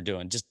what you're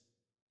doing. Just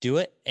do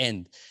it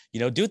and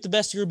do it the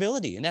best of your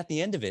ability. And at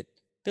the end of it,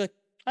 be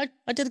like,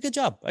 I did a good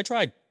job. I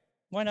tried.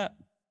 Why not?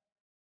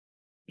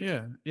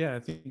 Yeah. Yeah. I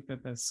think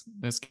that's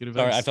good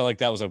Sorry, I advice. felt like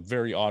that was a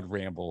very odd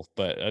ramble,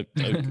 but I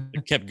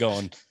kept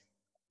going.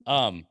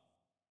 Um,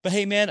 But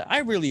hey, man, I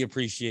really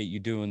appreciate you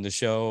doing the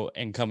show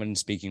and coming and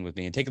speaking with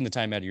me and taking the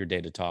time out of your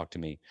day to talk to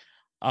me.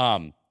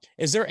 Um,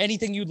 is there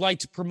anything you'd like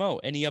to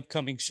promote? Any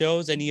upcoming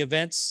shows, any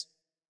events?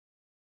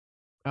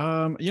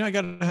 I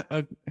got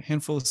a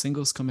handful of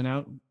singles coming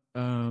out.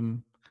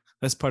 Um,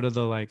 that's part of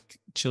the like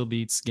chill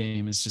beats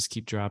game is just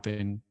keep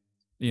dropping,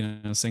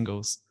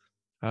 singles.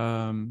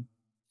 Um,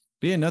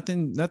 but yeah,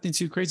 nothing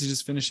too crazy.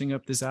 Just finishing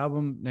up this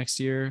album next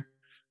year.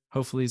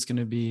 Hopefully, it's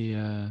gonna be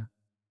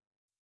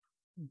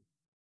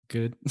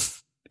good.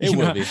 It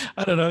will be.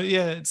 I don't know.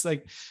 Yeah, it's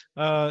like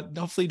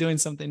hopefully doing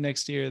something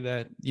next year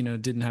that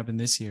didn't happen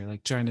this year.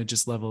 Like trying to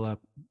just level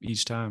up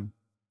each time.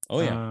 Oh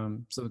yeah.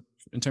 So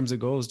in terms of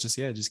goals, just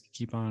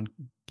keep on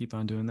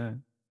doing that.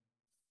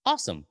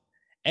 Awesome.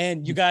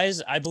 And you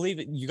guys, I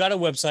believe you got a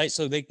website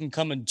so they can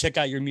come and check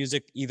out your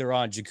music either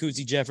on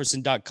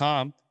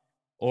jacuzzijefferson.com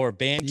or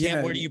Bandcamp.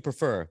 Yeah. Where do you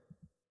prefer?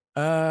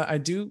 I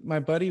do. My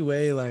buddy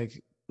Way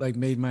like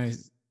made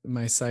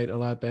my site a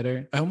lot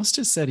better. I almost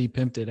just said he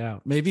pimped it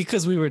out. Maybe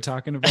because we were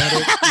talking about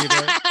it.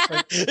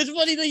 Like, it's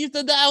funny that you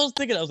said that. I was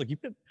like, you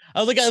pimped.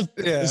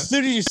 As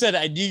soon as you said it,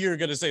 I knew you were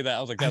gonna say that.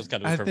 I was like, that was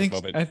kind of the perfect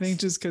moment. I think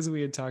just because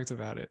we had talked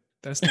about it.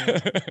 That's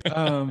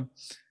not.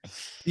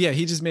 Yeah,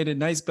 he just made it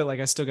nice, but like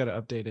I still got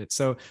to update it.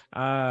 So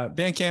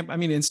Bandcamp, I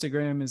mean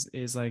Instagram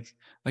is like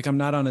I'm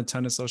not on a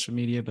ton of social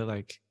media, but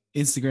like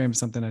Instagram is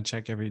something I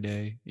check every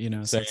day,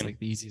 so it's like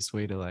the easiest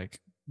way to like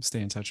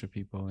stay in touch with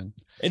people. And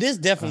it is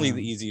definitely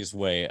the easiest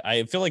way.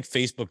 I feel like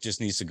Facebook just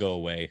needs to go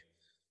away.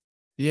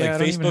 Yeah,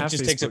 like Facebook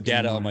just takes up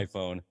data on my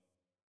phone.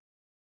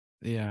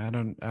 Yeah, I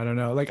don't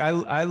know. Like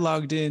I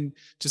logged in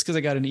just because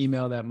I got an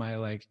email that my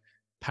like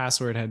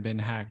password had been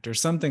hacked or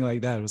something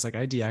like that. It was like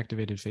I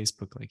deactivated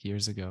Facebook like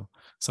years ago.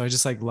 So I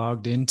just like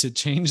logged in to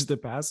change the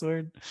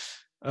password.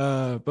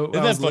 But isn't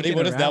that funny?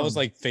 What if that was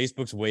like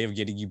Facebook's way of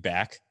getting you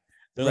back?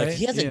 They're like,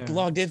 he hasn't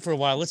logged in for a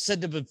while. Let's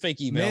send him a fake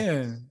email.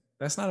 Man,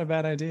 that's not a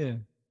bad idea.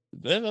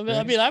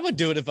 I mean, I would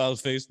do it if I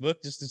was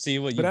Facebook just to see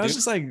what you do. But I was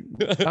just like,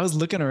 I was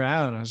looking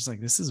around. I was just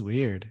like, this is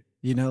weird.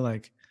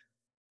 Like,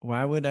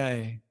 why would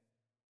I,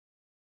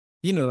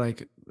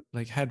 like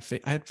I had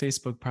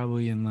Facebook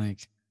probably in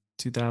like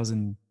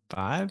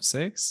 2005,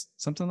 6,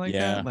 something like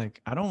that.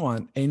 Like, I don't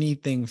want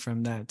anything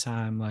from that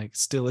time like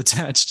still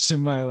attached to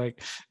my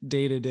like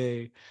day to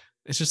day.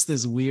 It's just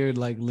this weird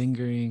like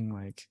lingering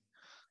like.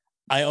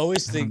 I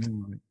always think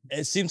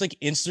it seems like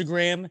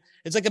Instagram.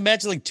 It's like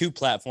imagine like two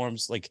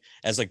platforms like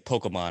as like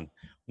Pokemon.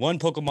 One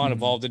Pokemon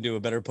evolved into a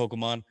better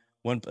Pokemon.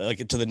 One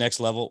like to the next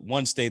level.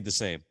 One stayed the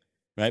same,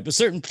 right? But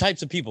certain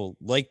types of people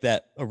like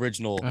that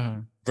original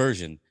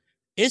version.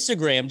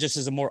 Instagram just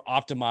is a more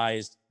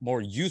optimized,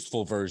 more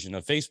useful version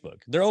of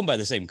Facebook. They're owned by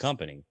the same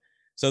company.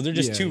 So they're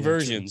just two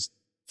versions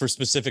for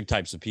specific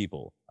types of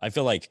people. I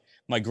feel like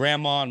my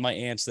grandma and my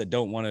aunts that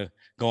don't want to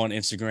go on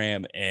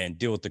Instagram and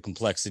deal with the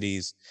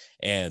complexities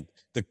and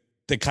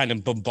the kind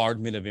of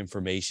bombardment of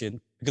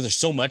information, because there's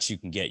so much you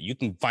can get. You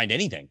can find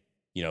anything.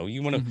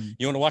 You want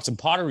to watch some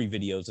pottery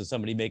videos of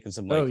somebody making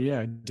some like, oh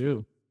yeah, I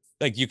do.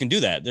 Like you can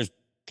do that. There's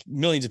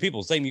millions of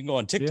people. Same, you can go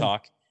on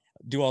TikTok.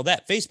 Do all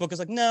that. Facebook is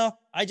like, no,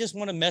 I just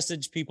want to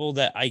message people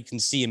that I can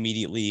see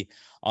immediately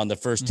on the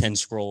first 10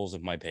 scrolls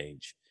of my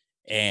page.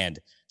 And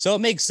so it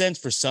makes sense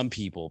for some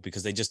people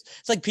because it's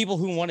like people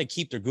who want to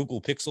keep their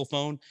Google Pixel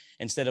phone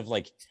instead of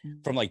like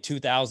from like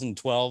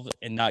 2012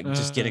 and not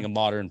just getting a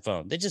modern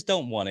phone. They just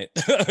don't want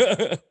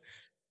it.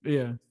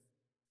 Yeah.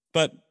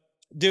 But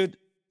dude,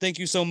 thank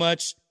you so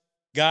much.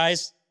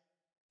 Guys,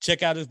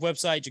 check out his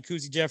website,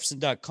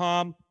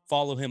 jacuzzijefferson.com.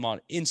 Follow him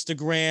on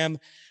Instagram.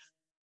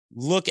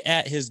 Look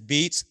at his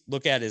beats,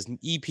 look at his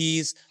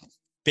EPs.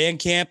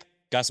 Bandcamp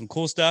got some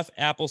cool stuff.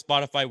 Apple,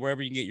 Spotify,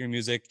 wherever you can get your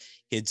music,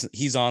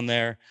 he's on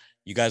there.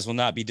 You guys will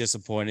not be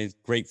disappointed.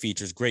 Great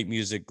features, great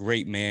music,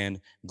 great man,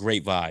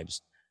 great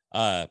vibes.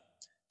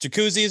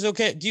 Jacuzzi is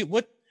okay.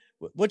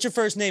 What's your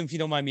first name, if you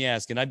don't mind me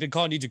asking? I've been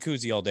calling you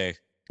Jacuzzi all day.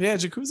 Yeah,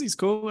 Jacuzzi's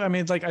cool. I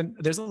mean, like,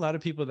 there's a lot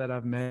of people that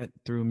I've met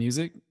through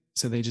music,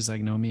 so they just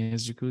like know me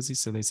as Jacuzzi,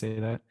 so they say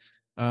that.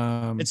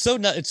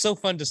 It's so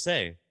fun to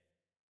say.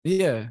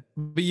 Yeah,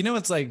 but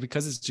it's like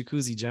because it's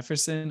Jacuzzi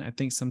Jefferson, I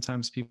think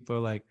sometimes people are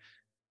like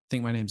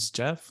think my name's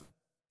Jeff.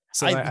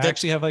 So I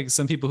actually have like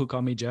some people who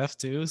call me Jeff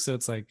too. So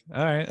it's like,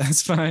 all right,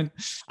 that's fine.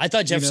 I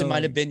thought Jefferson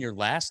might have been your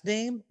last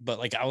name, but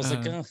like I was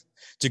like, oh,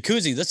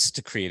 Jacuzzi, that's just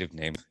a creative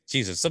name.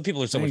 Jesus, some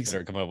people are so much better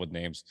at coming up with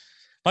names.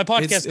 My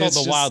podcast is called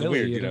The Wild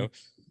silly, Weird,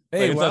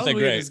 Hey, like, Wild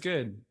Weird is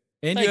good.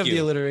 And you have the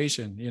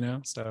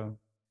alliteration, so.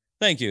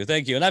 Thank you.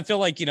 And I feel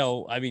like,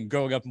 I mean,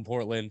 growing up in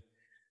Portland,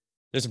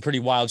 there's some pretty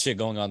wild shit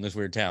going on in this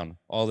weird town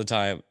all the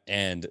time.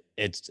 And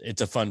it's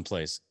a fun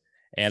place.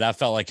 And I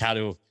felt like, how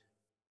do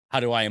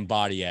I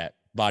embody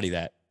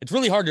that? It's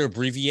really hard to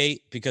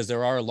abbreviate because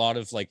there are a lot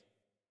of like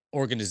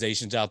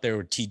organizations out there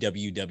with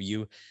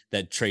TWW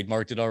that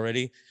trademarked it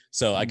already.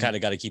 So I kind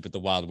of got to keep it The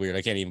Wild Weird.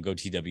 I can't even go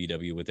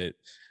TWW with it,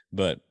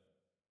 but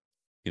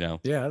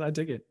Yeah, I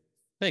dig it.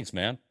 Thanks,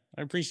 man.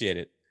 I appreciate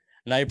it.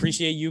 And I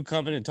appreciate you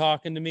coming and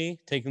talking to me,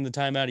 taking the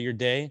time out of your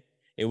day.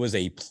 It was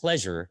a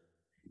pleasure.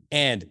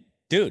 And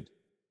dude,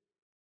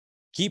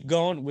 keep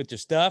going with your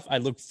stuff. I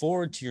look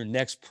forward to your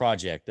next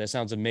project. That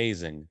sounds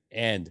amazing.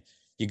 And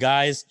you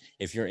guys,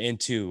 if you're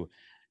into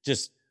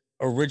just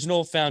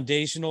original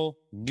foundational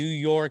New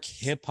York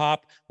hip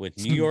hop with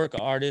New York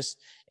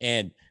artists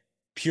and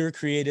pure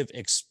creative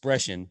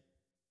expression.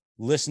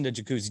 Listen to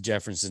Jacuzzi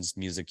Jefferson's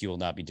music. You will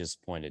not be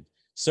disappointed.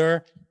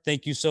 Sir,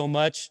 thank you so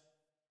much.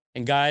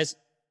 And guys,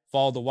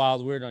 follow The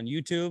Wild Weird on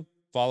YouTube.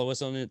 Follow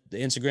us on the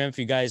Instagram. If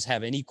you guys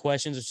have any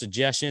questions or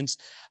suggestions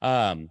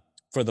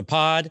for the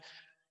pod,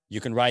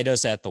 you can write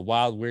us at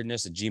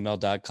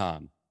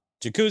thewildweirdness@gmail.com.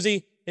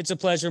 Jacuzzi, it's a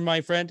pleasure,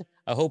 my friend.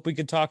 I hope we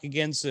could talk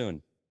again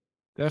soon.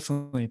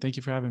 Definitely. Thank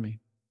you for having me.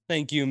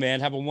 Thank you, man.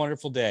 Have a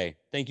wonderful day.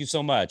 Thank you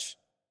so much.